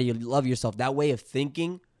learn how to love yourself. That way of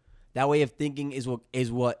thinking is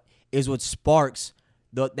what sparks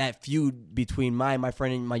that feud between my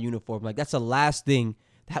friend and my uniform. Like that's the last thing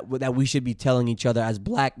that we should be telling each other as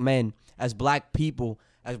black men, as black people,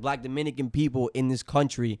 as black Dominican people in this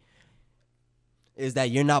country, is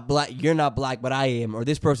that you're not black, but I am, or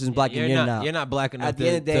this person's black and you're not. You're not black enough At the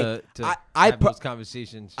end of the day, to I have those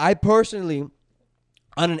conversations. I personally,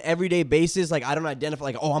 on an everyday basis, like I don't identify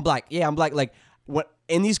like, oh, I'm black. Yeah, I'm black. Like what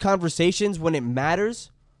in these conversations when it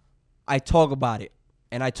matters, I talk about it.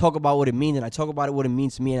 And I talk about what it means, and I talk about what it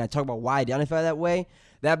means to me, and I talk about why I identify that way.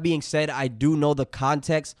 That being said, I do know the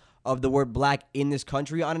context of the word black in this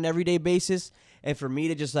country on an everyday basis. And for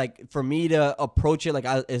me to approach it like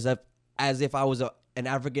as if I was an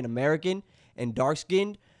African American and dark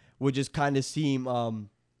skinned would just kind of seem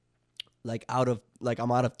like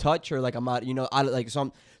I'm out of touch, or like I'm out, out of like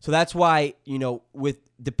some. So that's why, with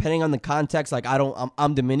depending on the context, like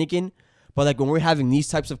I'm Dominican. But like when we're having these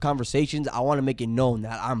types of conversations, I want to make it known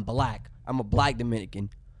that I'm black. I'm a black Dominican.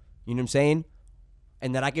 You know what I'm saying?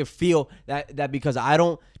 And that I can feel that because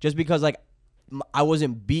because like I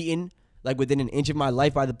wasn't beaten like within an inch of my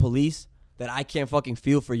life by the police, that I can't fucking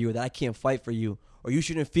feel for you, or that I can't fight for you, or you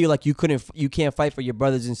shouldn't feel like you can't fight for your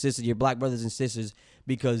brothers and sisters, your black brothers and sisters,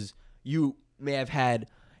 because you may have had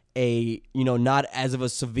a not as of a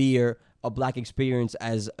severe a black experience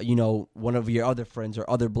as one of your other friends or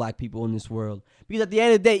other black people in this world. Because at the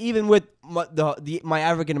end of the day, even with my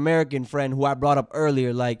African American friend who I brought up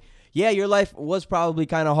earlier, like, yeah, your life was probably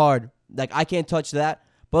kind of hard. Like, I can't touch that.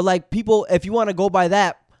 But like, people, if you want to go by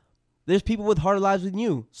that, there's people with harder lives than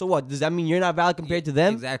you. So what? Does that mean you're not valid compared to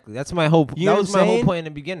them? Exactly. That's my whole. You know that was what I'm my whole saying? point in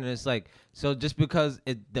the beginning. It's like, so just because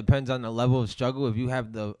it depends on the level of struggle, if you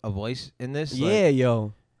have a voice in this, Yeah, like,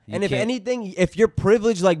 yo. And if can't- anything, if you're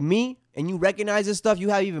privileged like me and you recognize this stuff, you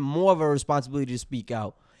have even more of a responsibility to speak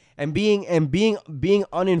out. And being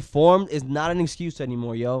uninformed is not an excuse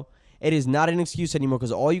anymore, yo. It is not an excuse anymore,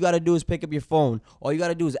 because all you got to do is pick up your phone. All you got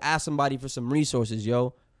to do is ask somebody for some resources,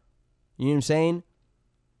 yo. You know what I'm saying?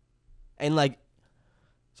 And like,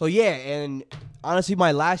 so yeah, and honestly,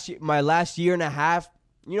 my last year and a half,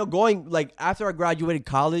 going like after I graduated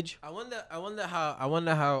college. I wonder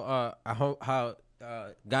how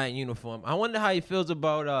guy in uniform. I wonder how he feels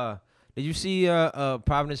about. Did you see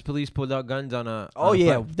Providence police pulled out guns on a? Oh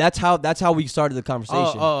yeah, that's how we started the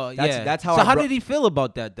conversation. Yeah. That's how. So how did he feel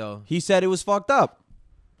about that though? He said it was fucked up.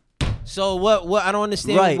 So what? I don't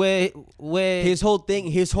understand Right. where His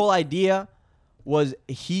whole idea was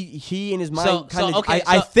he in his mind So- kind of. so, okay,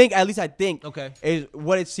 I so- think at least I think Okay. is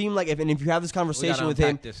what it seemed like. If you have this conversation with him,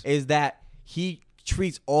 unpack this. is that he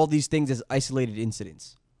treats all these things as isolated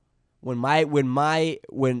incidents. When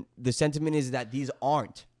the sentiment is that these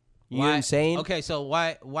aren't. You know what I'm saying? Okay, so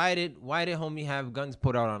why did homie have guns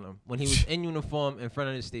put out on him when he was in uniform in front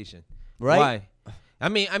of the station? Right? Why? I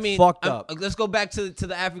mean, Fucked up. Let's go back to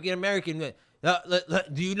the African American.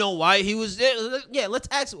 Do you know why he was there? Yeah, let's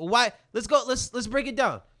ask why. Let's go. Let's break it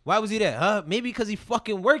down. Why was he there? Huh? Maybe because he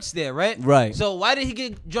fucking works there, right? Right. So why did he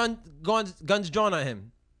get guns drawn on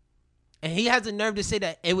him? And he has the nerve to say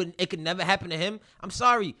that it could never happen to him. I'm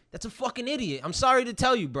sorry. That's a fucking idiot. I'm sorry to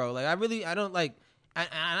tell you, bro. Like I don't like.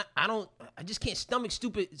 I just can't stomach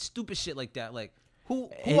stupid shit like that. Like who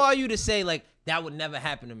are you to say like that would never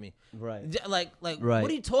happen to me? Right. Like Right. what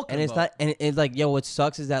are you talking and about? And it's like, yo, what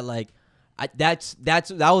sucks is that like that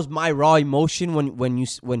was my raw emotion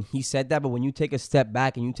when he said that. But when you take a step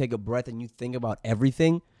back and you take a breath and you think about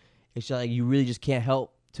everything, it's just like you really just can't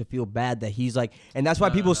help to feel bad that he's like, and that's why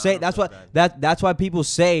No, people no, say I don't that's feel why bad. that's why people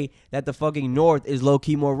say that the fucking North is low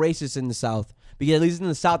key more racist than the South. Because at least in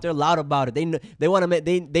the South they're loud about it. They want to make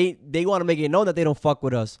they want to make it known that they don't fuck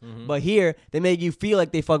with us. But here they make you feel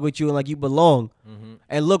like they fuck with you and like you belong.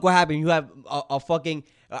 And look what happened. You have a fucking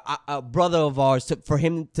a brother of ours for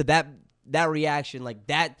him to that reaction, like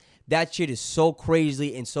that shit is so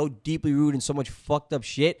crazy and so deeply rooted in so much fucked up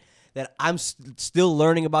shit that I'm still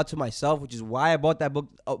learning about to myself, which is why I bought that book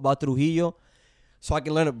about Trujillo, so I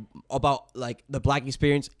can learn about like the black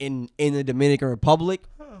experience in the Dominican Republic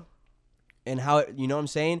and how you know what I'm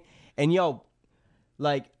saying. And yo,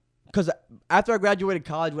 like, cause after I graduated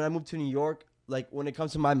college, when I moved to New York, like when it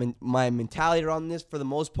comes to my mentality around this, for the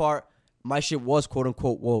most part, my shit was quote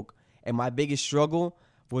unquote woke, and my biggest struggle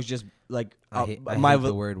was just like I hate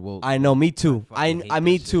the word woke. I know, me too. fucking hate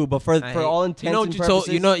me that too. shit. But for all intents you know what and you purposes,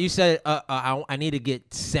 told, you know, you said I need to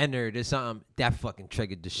get centered or something. That fucking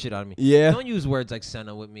triggered the shit out of me. Yeah. Don't use words like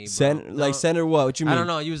center with me, bro. like center what? What you mean? I don't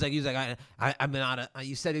know. You was like I've been out of.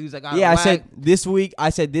 You said it was like out Yeah, of I said whack. this week.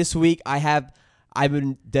 I've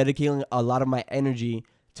been dedicating a lot of my energy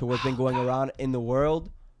to what's been going around in the world,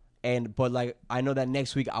 but like I know that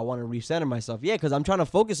next week I want to recenter myself. Yeah, because I'm trying to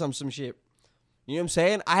focus on some shit. You know what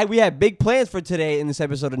I'm saying? We had big plans for today in this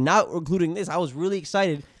episode, and not including this. I was really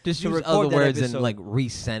excited Just to use record other that words episode. and like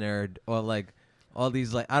recentered or like all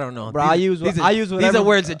these like I don't know. Bro, I use these whatever. These are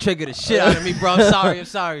words that trigger the shit out of me, bro. I'm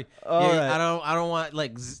sorry. All right. I don't want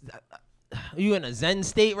like. You in a Zen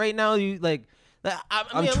state right now? You like. I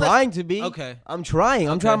I'm mean, trying to be. Okay. I'm trying.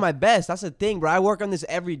 I'm Okay. trying my best. That's the thing, bro. I work on this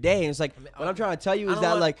every day, and it's like what I'm trying to tell you I is don't that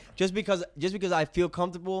want- like just because I feel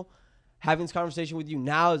comfortable having this conversation with you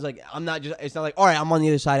now is like I'm not just. It's not like all right, I'm on the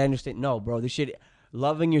other side. I understand. No, bro. This shit,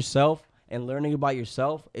 loving yourself and learning about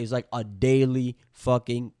yourself is like a daily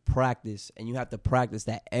fucking practice, and you have to practice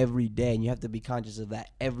that every day, and you have to be conscious of that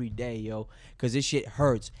every day, yo, because this shit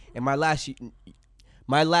hurts. And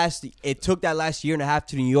it took that last year and a half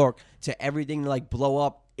to New York to everything to like blow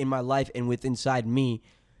up in my life and with inside me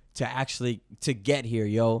to actually to get here,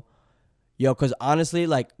 yo, because honestly,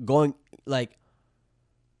 like going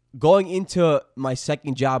into my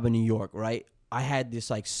second job in New York, right? I had this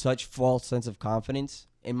like such false sense of confidence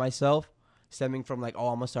in myself, stemming from like, oh,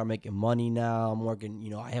 I'm gonna start making money now. I'm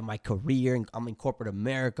working, I have my career, and I'm in corporate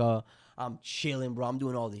America. I'm chilling, bro. I'm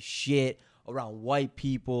doing all this shit around white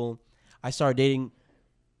people. I started dating,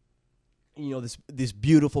 this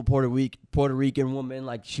beautiful Puerto Rican woman.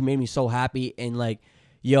 Like, she made me so happy. And like,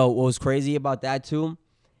 yo, what was crazy about that too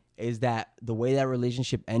is that the way that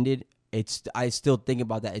relationship ended, I still think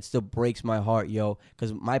about that. It still breaks my heart, yo.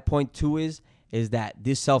 Because my point too is that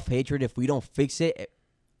this self-hatred, if we don't fix it,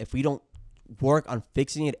 if we don't work on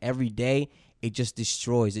fixing it every day, it just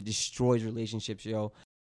destroys. It destroys relationships, yo.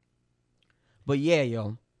 But yeah,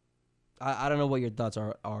 yo, I don't know what your thoughts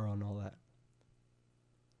are on all that.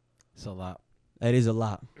 It's a lot. It is a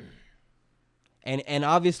lot. And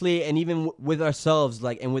obviously, and even with ourselves,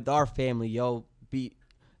 like, and with our family, yo,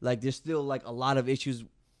 there's still like a lot of issues,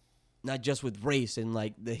 not just with race and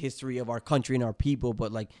like the history of our country and our people,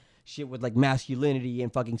 but like shit with like masculinity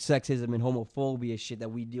and fucking sexism and homophobia, shit that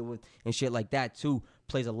we deal with and shit like that too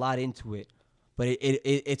plays a lot into it. But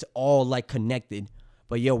it's all like connected.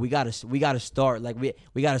 But yo, we gotta start. Like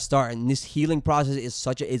we gotta start, and this healing process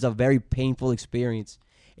is a very painful experience.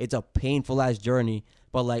 It's a painful ass journey,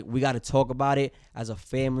 but like we gotta talk about it as a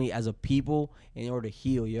family, as a people, in order to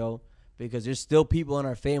heal, yo. Because there's still people in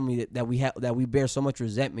our family that we bear so much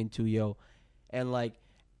resentment to, yo. And like,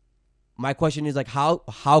 my question is like, how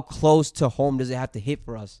close to home does it have to hit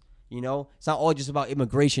for us? You know, it's not all just about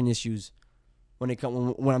immigration issues. When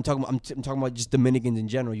I'm talking about just Dominicans in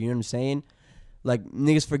general. You know what I'm saying? Like,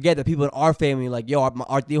 niggas forget that people in our family, like, yo, our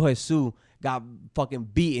tío Jesus got fucking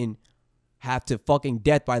beaten half to fucking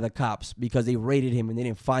death by the cops because they raided him and they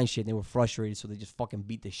didn't find shit and they were frustrated, so they just fucking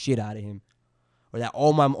beat the shit out of him. Or that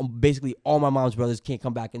basically all my mom's brothers can't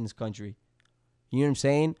come back in this country. You know what I'm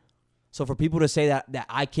saying? So for people to say that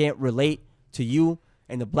I can't relate to you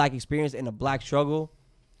and the black experience and the black struggle,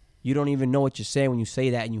 you don't even know what you're saying when you say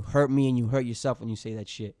that, and you hurt me and you hurt yourself when you say that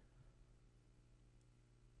shit.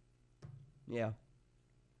 Yeah.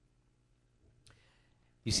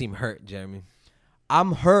 You seem hurt, Jeremy.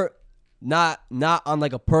 I'm hurt, not on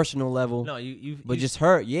like a personal level. No, you but just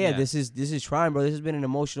hurt. Yeah, this is trying, bro. This has been an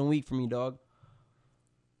emotional week for me, dog.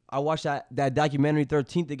 I watched that documentary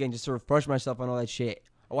 13th again just to refresh myself on all that shit.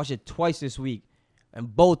 I watched it twice this week,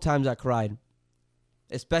 and both times I cried.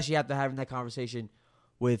 Especially after having that conversation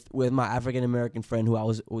with my African American friend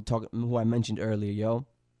who I mentioned earlier, yo.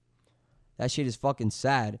 That shit is fucking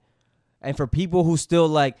sad. And for people who still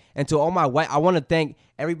like, and to all my white, I want to thank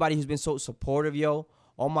everybody who's been so supportive, yo.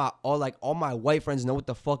 All my white friends know what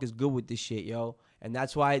the fuck is good with this shit, yo. And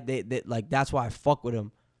that's why that's why I fuck with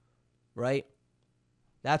them, right?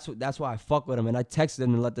 That's why I fuck with them. And I texted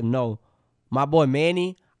them and let them know. My boy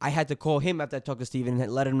Manny, I had to call him after I talked to Steven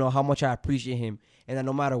and let him know how much I appreciate him. And that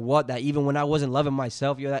no matter what, that even when I wasn't loving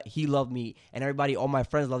myself, yo, that he loved me. And everybody, all my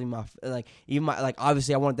friends loved me.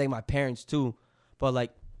 Obviously I want to thank my parents too.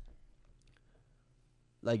 But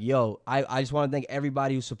yo, I just want to thank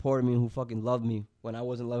everybody who supported me and who fucking loved me when I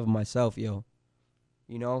wasn't loving myself, yo.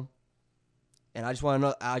 You know? And I just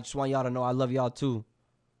want y'all to know I love y'all too.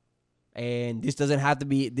 And this doesn't have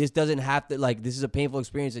to, like, this is a painful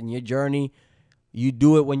experience in your journey. You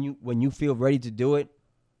do it when you feel ready to do it.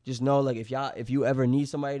 Just know, like, if you ever need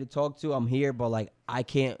somebody to talk to, I'm here, but like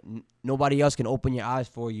nobody else can open your eyes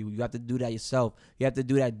for you. You have to do that yourself. You have to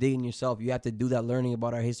do that digging yourself. You have to do that learning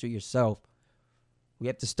about our history yourself. We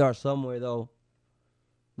have to start somewhere, though,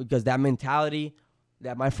 because that mentality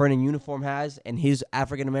that my friend in uniform has and his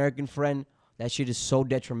African-American friend, that shit is so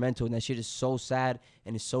detrimental and that shit is so sad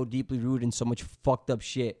and is so deeply rooted in so much fucked up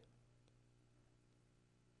shit.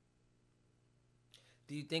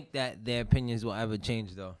 Do you think that their opinions will ever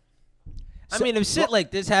change, though? I mean, if shit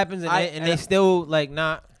like this happens and they still, like,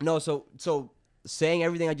 not... No, so saying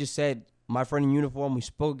everything I just said, my friend in uniform, we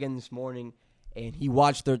spoke again this morning, and he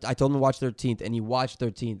watched I told him to watch 13th, and he watched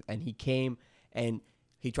 13th, and he came and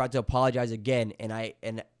he tried to apologize again, and I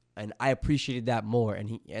appreciated that more,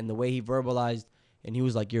 and the way he verbalized, and he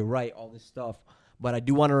was like, "You're right," all this stuff. But I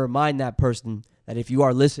do want to remind that person that if you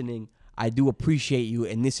are listening, I do appreciate you,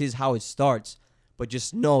 and this is how it starts. But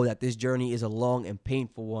just know that this journey is a long and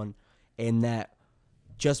painful one, and that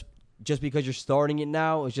just because you're starting it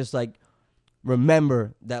now, it's just like,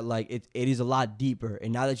 remember that, like, it is a lot deeper.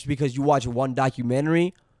 And not just because you watch one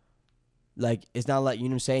documentary, like, it's not like, you know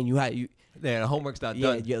what I'm saying, the homework's not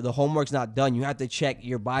done. Yeah, the homework's not done. You have to check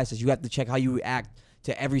your biases. You have to check how you react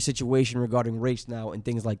to every situation regarding race now and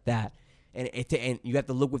things like that. And you have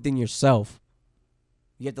to look within yourself.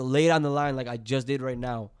 You have to lay it on the line like I just did right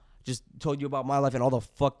now. Just told you about my life and all the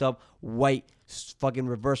fucked up white fucking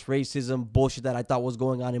reverse racism bullshit that I thought was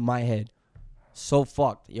going on in my head. So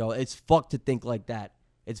fucked, yo. It's fucked to think like that.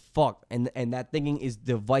 It's fucked. And that thinking is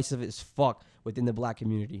divisive as fuck within the black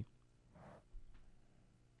community.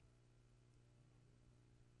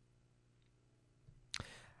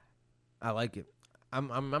 I like it.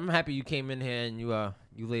 I'm happy you came in here and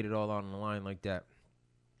you laid it all on the line like that.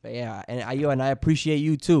 But yeah, and I appreciate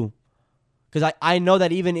you too. Because I know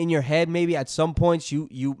that even in your head, maybe at some points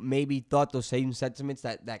you maybe thought those same sentiments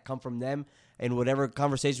that come from them, and whatever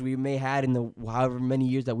conversation we may had in the however many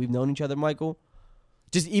years that we've known each other, Michael.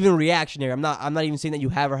 Just even reactionary. I'm not even saying that you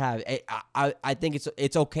have or have. I think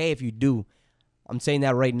it's okay if you do. I'm saying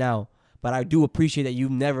that right now. But I do appreciate that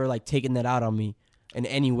you've never, like, taken that out on me in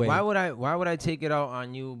any way. Why would I take it out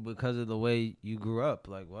on you because of the way you grew up?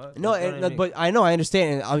 Like, what? No, but I know, I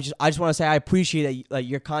understand, and I just want to say I appreciate that, like,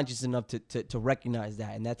 you're conscious enough to recognize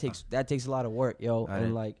that, and that takes a lot of work, yo.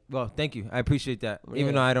 And like, well, thank you, I appreciate that. Yeah.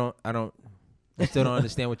 Even though I still don't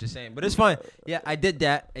understand what you're saying, but it's fine. Yeah, I did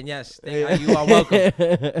that, and yes, you are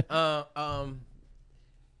welcome.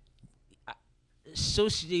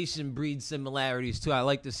 Association breeds similarities too. I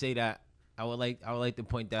like to say that. I would like to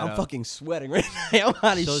point that out. I'm fucking sweating right now. I'm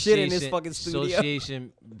out of shit in this fucking studio.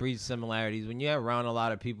 Association breeds similarities. When you're around a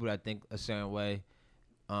lot of people that think a certain way,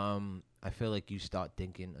 I feel like you start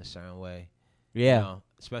thinking a certain way. Yeah. You know,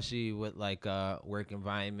 especially with, like, work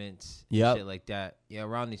environments, yep, shit like that. You're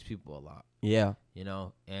around these people a lot. Yeah. You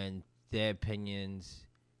know, and their opinions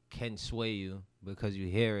can sway you because you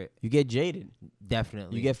hear it. You get jaded.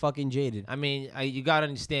 Definitely. You get fucking jaded. I mean, you gotta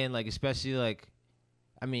understand, like, especially, like,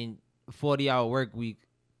 40-hour work week.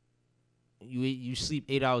 You sleep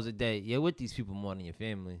 8 hours a day. You're with these people more than your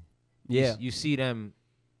family. Yeah. You see them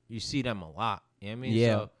a lot. You know what I mean?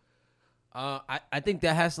 Yeah. So, I think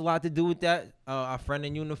that has a lot to do with that. Our friend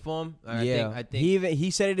in uniform. Yeah. I think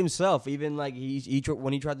he said it himself. Even, like,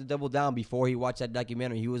 when he tried to double down before he watched that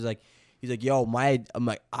documentary, he's like, yo, I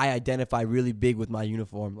identify really big with my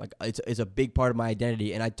uniform. Like, it's a big part of my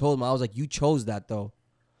identity. And I told him, I was like, you chose that though.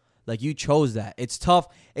 Like, you chose that. It's tough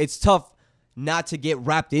not to get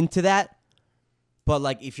wrapped into that. But,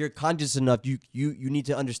 like, if you're conscious enough, you need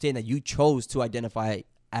to understand that you chose to identify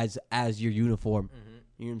as your uniform. Mm-hmm.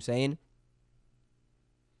 You know what I'm saying?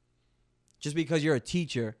 Just because you're a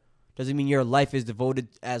teacher doesn't mean your life is devoted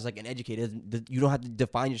as, like, an educator. You don't have to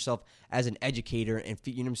define yourself as an educator. And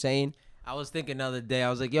you know what I'm saying? I was thinking the other day. I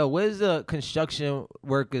was like, "Yo, where's the construction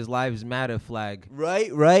workers' lives matter flag?"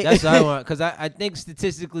 Right. That's what I want, because I think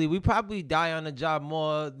statistically we probably die on the job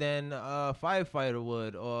more than a firefighter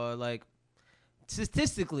would, or like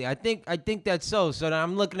statistically, I think that's so. So that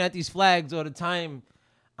I'm looking at these flags all the time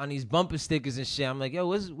on these bumper stickers and shit. I'm like, yo,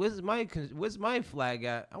 where's my flag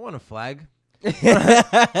at? I want a flag.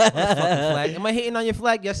 Flag. Am I hating on your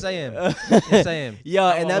flag? Yes, I am. Yes, I am. Yo,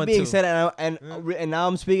 and that being said, and now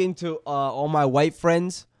I'm speaking to all my white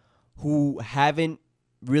friends who haven't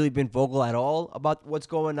really been vocal at all about what's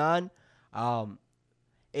going on.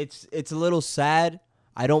 It's a little sad.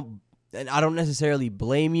 I don't necessarily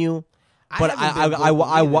blame you, but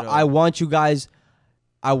I want you guys.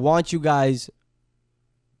 I want you guys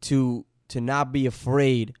to not be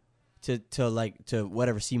afraid to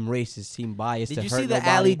whatever seem racist, seem biased. Did you hurt see the nobody.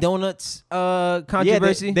 Alley Donuts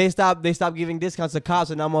controversy? Yeah, they stopped giving discounts to cops,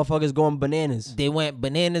 and now motherfuckers going bananas. They went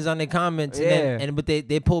bananas on their comments, but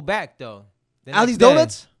they pulled back though. Alley's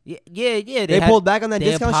Donuts? Yeah. They pulled back on that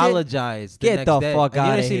discount shit? They apologized. Get the fuck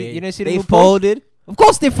out of here. You didn't see the They new post? folded. Of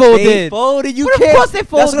course they folded. They folded. You But can't. of course they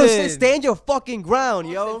folded. That's what I'm saying. Stand your fucking ground,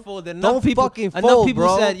 yo. Don't fucking fold, enough people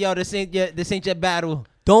bro. said, yo, this ain't your battle.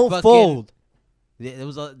 Don't Fucking- fold. There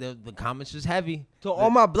was the comments was heavy. To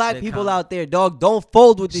all my black people out there, dog, don't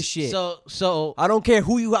fold with this shit. So I don't care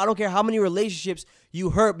I don't care how many relationships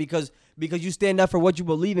you hurt because you stand up for what you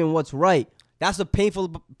believe in, what's right. That's the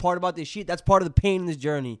painful part about this shit. That's part of the pain in this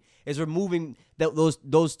journey, is removing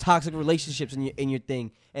those toxic relationships in your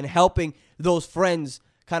thing and helping those friends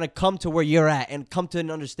kind of come to where you're at and come to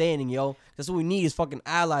an understanding, yo. That's what we need, is fucking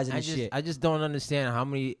allies in this shit. I just don't understand how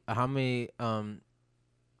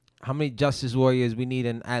many justice warriors we need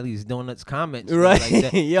in Alley's Donuts comments. Right. Like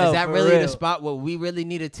that. Yo, is that for really real. the spot where we really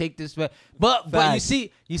need to take this? But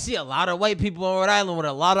you see a lot of white people in Rhode Island with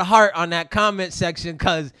a lot of heart on that comment section,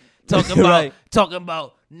 cause talking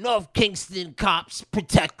about North Kingston cops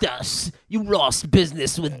protect us. You lost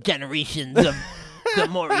business with generations of the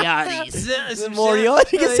Moriartys. The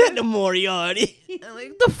Moriarty? You said the Moriarty.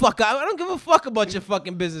 Like, the fuck, I don't give a fuck about your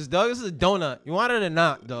fucking business, dog. This is a donut. You want it or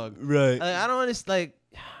not, dog? Right. Like, I don't understand. Like,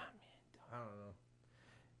 I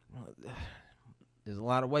don't know. There's a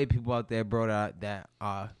lot of white people out there, bro, that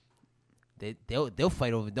they'll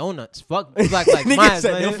fight over donuts. Fuck Black Lives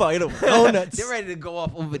Matter. They'll fight over donuts. They're ready to go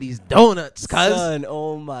off over these donuts, cuz. Son,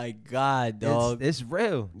 oh my God, dog. It's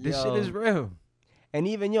real. This shit is real. And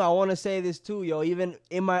even, I want to say this too, yo. Even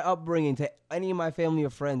in my upbringing, to any of my family or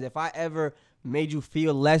friends, if I ever made you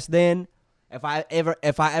feel less than, if I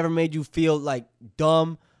ever made you feel like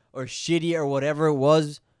dumb or shitty or whatever it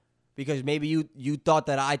was, because maybe you thought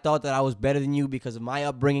that I was better than you because of my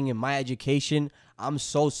upbringing and my education, I'm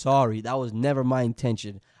so sorry. That was never my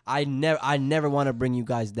intention. I never want to bring you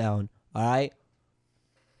guys down. All right.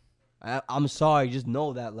 I'm sorry. Just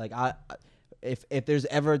know that, like, if there's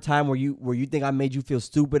ever a time where you think I made you feel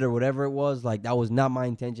stupid or whatever it was, like, that was not my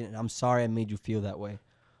intention, and I'm sorry I made you feel that way.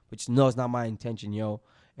 But just know it's not my intention, yo.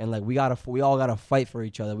 And like, we all gotta fight for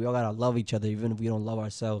each other. We all gotta love each other, even if we don't love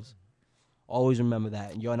ourselves. Always remember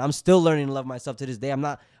that, yo. And I'm still learning to love myself to this day. I'm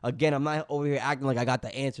not over here acting like I got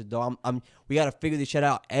the answer, though. We gotta figure this shit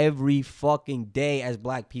out every fucking day as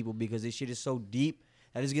black people, because this shit is so deep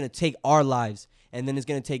that it's gonna take our lives, and then it's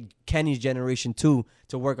gonna take Kenny's generation too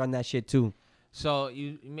to work on that shit too. So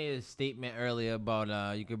you made a statement earlier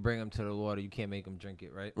about you could bring them to the water, you can't make them drink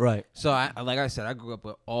it, right? Right. So like I said, I grew up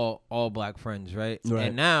with all black friends, right? Right.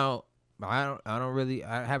 And now I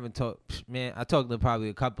haven't talked, man. I talked to probably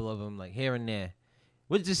a couple of them, like, here and there,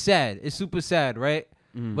 which is sad. It's super sad, right?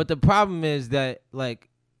 Mm. But the problem is that like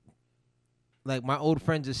my old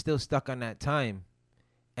friends are still stuck on that time,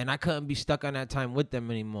 and I couldn't be stuck on that time with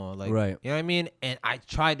them anymore. Like, right. You know what I mean? And I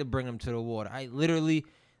tried to bring them to the water. I literally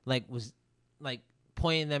was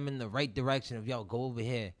pointing them in the right direction of, yo, go over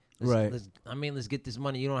here. Let's get this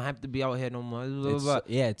money. You don't have to be out here no more.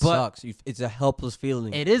 It sucks. It's a helpless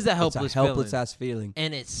feeling. It is a helpless ass feeling.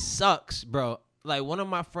 And it sucks, bro. Like, one of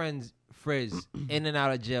my friends, Frizz, in and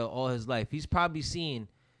out of jail all his life. He's probably seen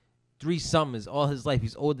 3 summers all his life.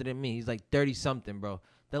 He's older than me. He's like 30-something, bro.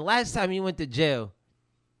 The last time he went to jail,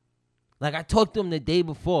 like, I talked to him the day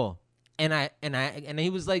before. And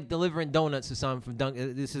he was like delivering donuts or something from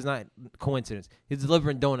Dunkin'. This is not coincidence. He's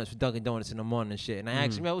delivering donuts for Dunkin' Donuts in the morning and shit. And I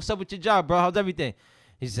asked him, yo, what's up with your job, bro? How's everything?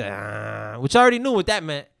 He said, which I already knew what that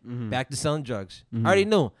meant. Back to selling drugs. I already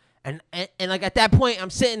knew. And like, at that point,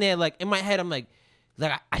 I'm sitting there, like, in my head, I'm like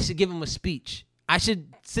I should give him a speech. I should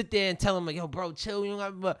sit there and tell him, like, yo, bro, chill. You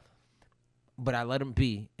know, but I let him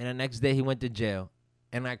be. And the next day he went to jail,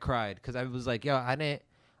 and I cried because I was like, yo, I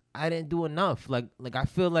didn't do enough. Like I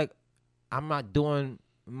feel like I'm not doing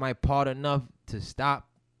my part enough to stop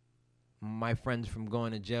my friends from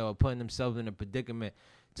going to jail or putting themselves in a predicament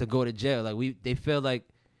to go to jail. Like they feel like,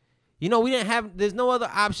 we didn't have. There's no other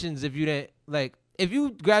options if you didn't like. If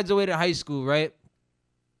you graduated high school, right?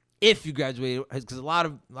 If you graduated, because a lot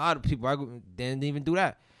of people didn't even do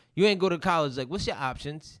that. You ain't go to college. Like, what's your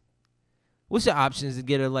options? What's your options to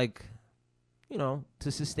get to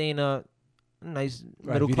sustain a nice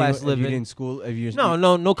middle class living? If you didn't school,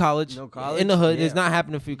 no college. No college In the hood. Yeah. It's not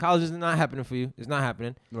happening for you. College is not happening for you. It's not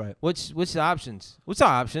happening. Right. What's the options? What's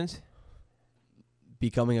our options?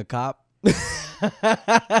 Becoming a cop.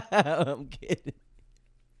 I'm kidding.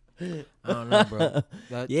 I don't know, bro.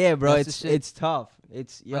 Yeah, bro. That's It's tough.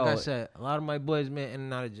 It's like I said, a lot of my boys been in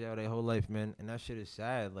and out of jail their whole life, man, and that shit is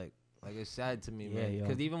sad. Like it's sad to me, man.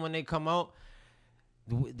 Because even when they come out,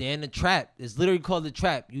 they're in the trap. It's literally called the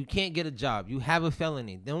trap. You can't get a job. You have a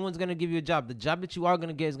felony. No one's gonna give you a job. The job that you are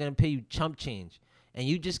gonna get is gonna pay you chump change, and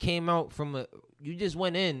you just came out from you just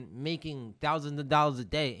went in making thousands of dollars a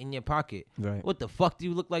day in your pocket. Right. What the fuck do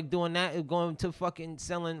you look like doing that? Going to fucking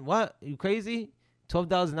selling what? You crazy?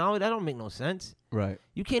 $12 an hour? That don't make no sense. Right.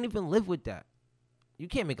 You can't even live with that. You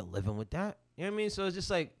can't make a living with that. You know what I mean? So it's just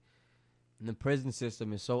like, and the prison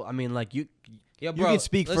system is so. I mean, like you bro, can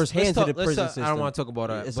speak firsthand to the prison system. I don't want to talk about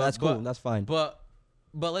that. But that's cool. That's fine. But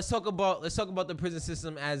let's talk about the prison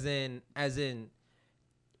system as in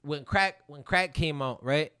when crack came out,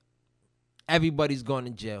 right? Everybody's going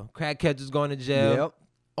to jail. Crackheads was going to jail. Yep.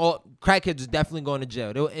 All crackheads was definitely going to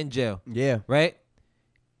jail. They were in jail. Yeah. Right?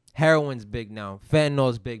 Heroin's big now.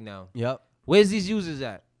 Fentanyl's big now. Yep. Where's these users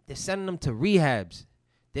at? They're sending them to rehabs.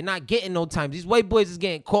 They're not getting no time. These white boys is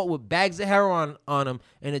getting caught with bags of heroin on them,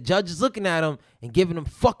 and the judge is looking at them and giving them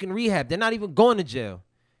fucking rehab. They're not even going to jail.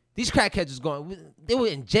 These crackheads was going. They were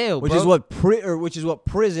in jail, which bro. Which is what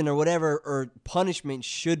prison or whatever or punishment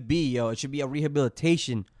should be, yo. It should be a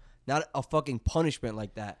rehabilitation, not a fucking punishment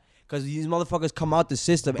like that. Because these motherfuckers come out the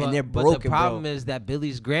system and they're broken, But the problem is that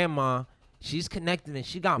Billy's grandma, she's connected and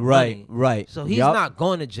she got money. money. Right. So he's not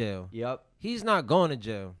going to jail. Yep. He's not going to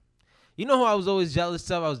jail. You know who I was always jealous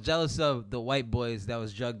of? I was jealous of the white boys that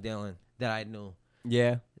was drug dealing that I knew.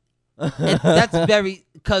 Yeah. And that's very,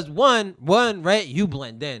 because one, right, you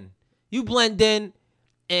blend in. You blend in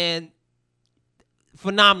and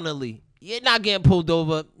phenomenally. You're not getting pulled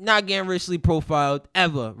over, not getting racially profiled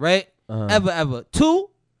ever, right? Ever. Two,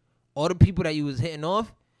 all the people that you was hitting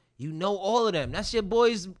off, you know all of them. That's your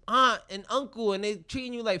boy's aunt and uncle, and they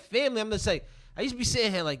treating you like family. I'm just like, I used to be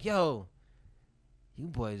sitting here like, yo, you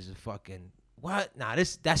boys are fucking what? Nah,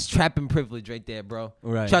 that's trapping privilege right there, bro.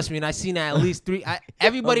 Right. Trust me, and I seen that at least three.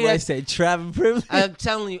 Everybody that say trapping privilege. I'm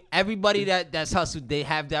telling you, everybody that's hustled, they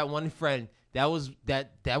have that one friend that was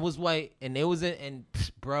white, and they was in,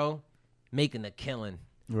 bro, making a killing.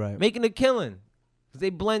 Right. Making a killing, cause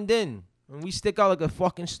they blend in, and we stick out like a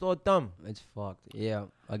fucking store thumb. It's fucked. Yeah.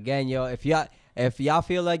 Again, yo, if y'all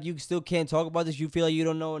feel like you still can't talk about this, you feel like you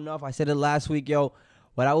don't know enough. I said it last week, yo.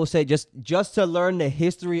 What I will say, just to learn the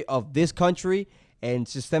history of this country and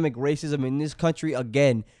systemic racism in this country,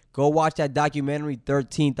 again, go watch that documentary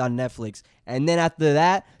 13th on Netflix. And then after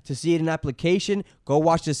that, to see it in application, go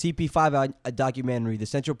watch the CP5 documentary, the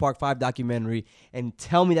Central Park 5 documentary, and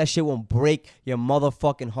tell me that shit won't break your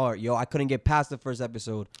motherfucking heart. Yo, I couldn't get past the first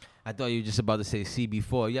episode. I thought you were just about to say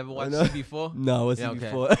CB4. You ever watched CB4? No, what's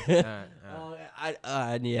CB4? Okay.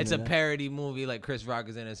 Yeah, it's a parody movie, like Chris Rock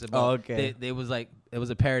is in it. It's about, okay. They was like, it was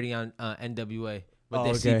a parody on NWA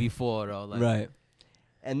with their CB4 though. Like. Right.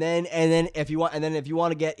 And then if you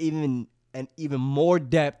want to get even more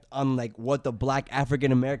depth on like what the Black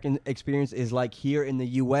African American experience is like here in the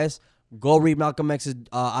U.S., go read Malcolm X's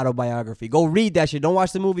autobiography. Go read that shit. Don't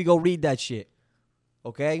watch the movie. Go read that shit.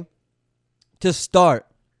 Okay. To start,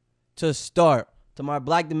 to my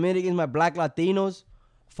Black Dominicans, my Black Latinos,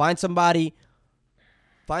 find somebody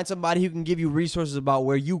who can give you resources about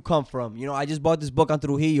where you come from. You know, I just bought this book on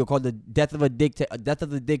Trujillo called The Death of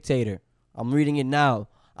the Dictator. I'm reading it now.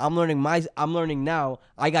 I'm learning now.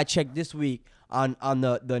 I got checked this week on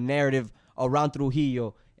the narrative around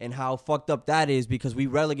Trujillo and how fucked up that is because we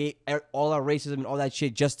relegate all our racism and all that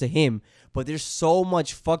shit just to him. But there's so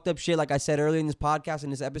much fucked up shit, like I said earlier in this podcast, in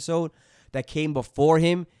this episode, that came before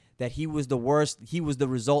him, that he was the worst. He was the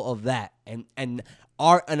result of that. And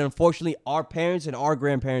unfortunately, our parents and our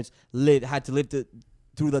grandparents had to live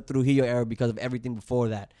through the Trujillo era because of everything before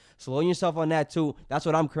that. So learn yourself on that too. That's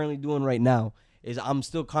what I'm currently doing right now. Is I'm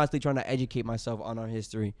still constantly trying to educate myself on our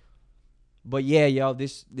history. But yeah, yo,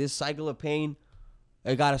 this cycle of pain,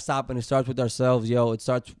 it gotta stop, and it starts with ourselves, yo. It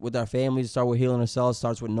starts with our families. It starts with healing ourselves. It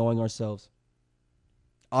starts with knowing ourselves.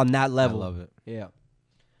 On that level, I love it. Yeah.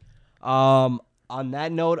 on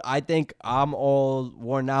that note, I think I'm all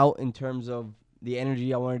worn out in terms of the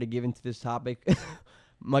energy I wanted to give into this topic.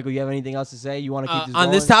 Michael, you have anything else to say? You want to keep this on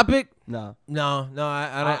going? this topic? No. No,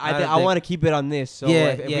 I don't. I want to keep it on this. So Yeah,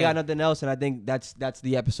 if we got nothing else, and I think that's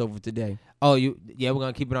the episode for today. Oh, we're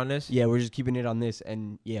gonna keep it on this. Yeah, we're just keeping it on this,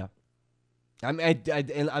 and yeah. I mean,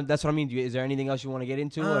 and that's what I mean. Is there anything else you want to get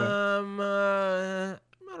into?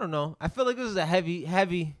 I don't know. I feel like this is a heavy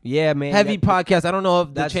Yeah, man. podcast. I don't know if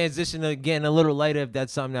the that's- transition to getting a little lighter, if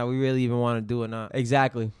that's something that we really even want to do or not.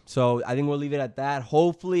 Exactly. So I think we'll leave it at that.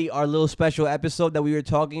 Hopefully, our little special episode that we were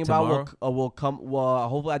talking about will come. Well,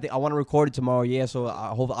 hopefully, I want to record it tomorrow. Yeah. So I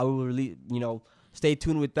hope I will release. Stay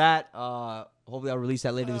tuned with that. Hopefully, I'll release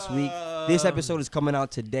that later this week. This episode is coming out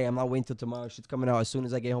today. I'm not waiting till tomorrow. Shit's coming out as soon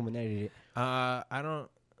as I get home and edit it.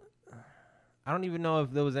 I don't even know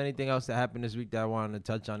if there was anything else that happened this week that I wanted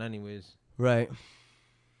to touch on, anyways. Right.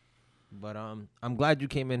 But I'm glad you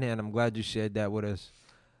came in here, and I'm glad you shared that with us.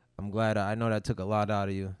 I'm glad. I know that took a lot out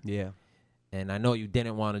of you. Yeah. And I know you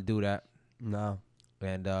didn't want to do that. No.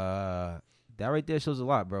 And that right there shows a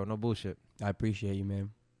lot, bro. No bullshit. I appreciate you,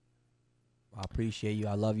 man. I appreciate you.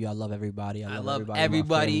 I love you. I love everybody. I love love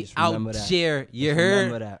everybody out there. You heard?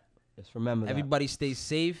 Remember that. Just remember that. Everybody stay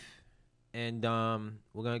safe. And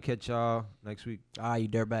we're going to catch y'all next week. All right, you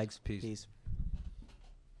dirtbags. Peace. Peace.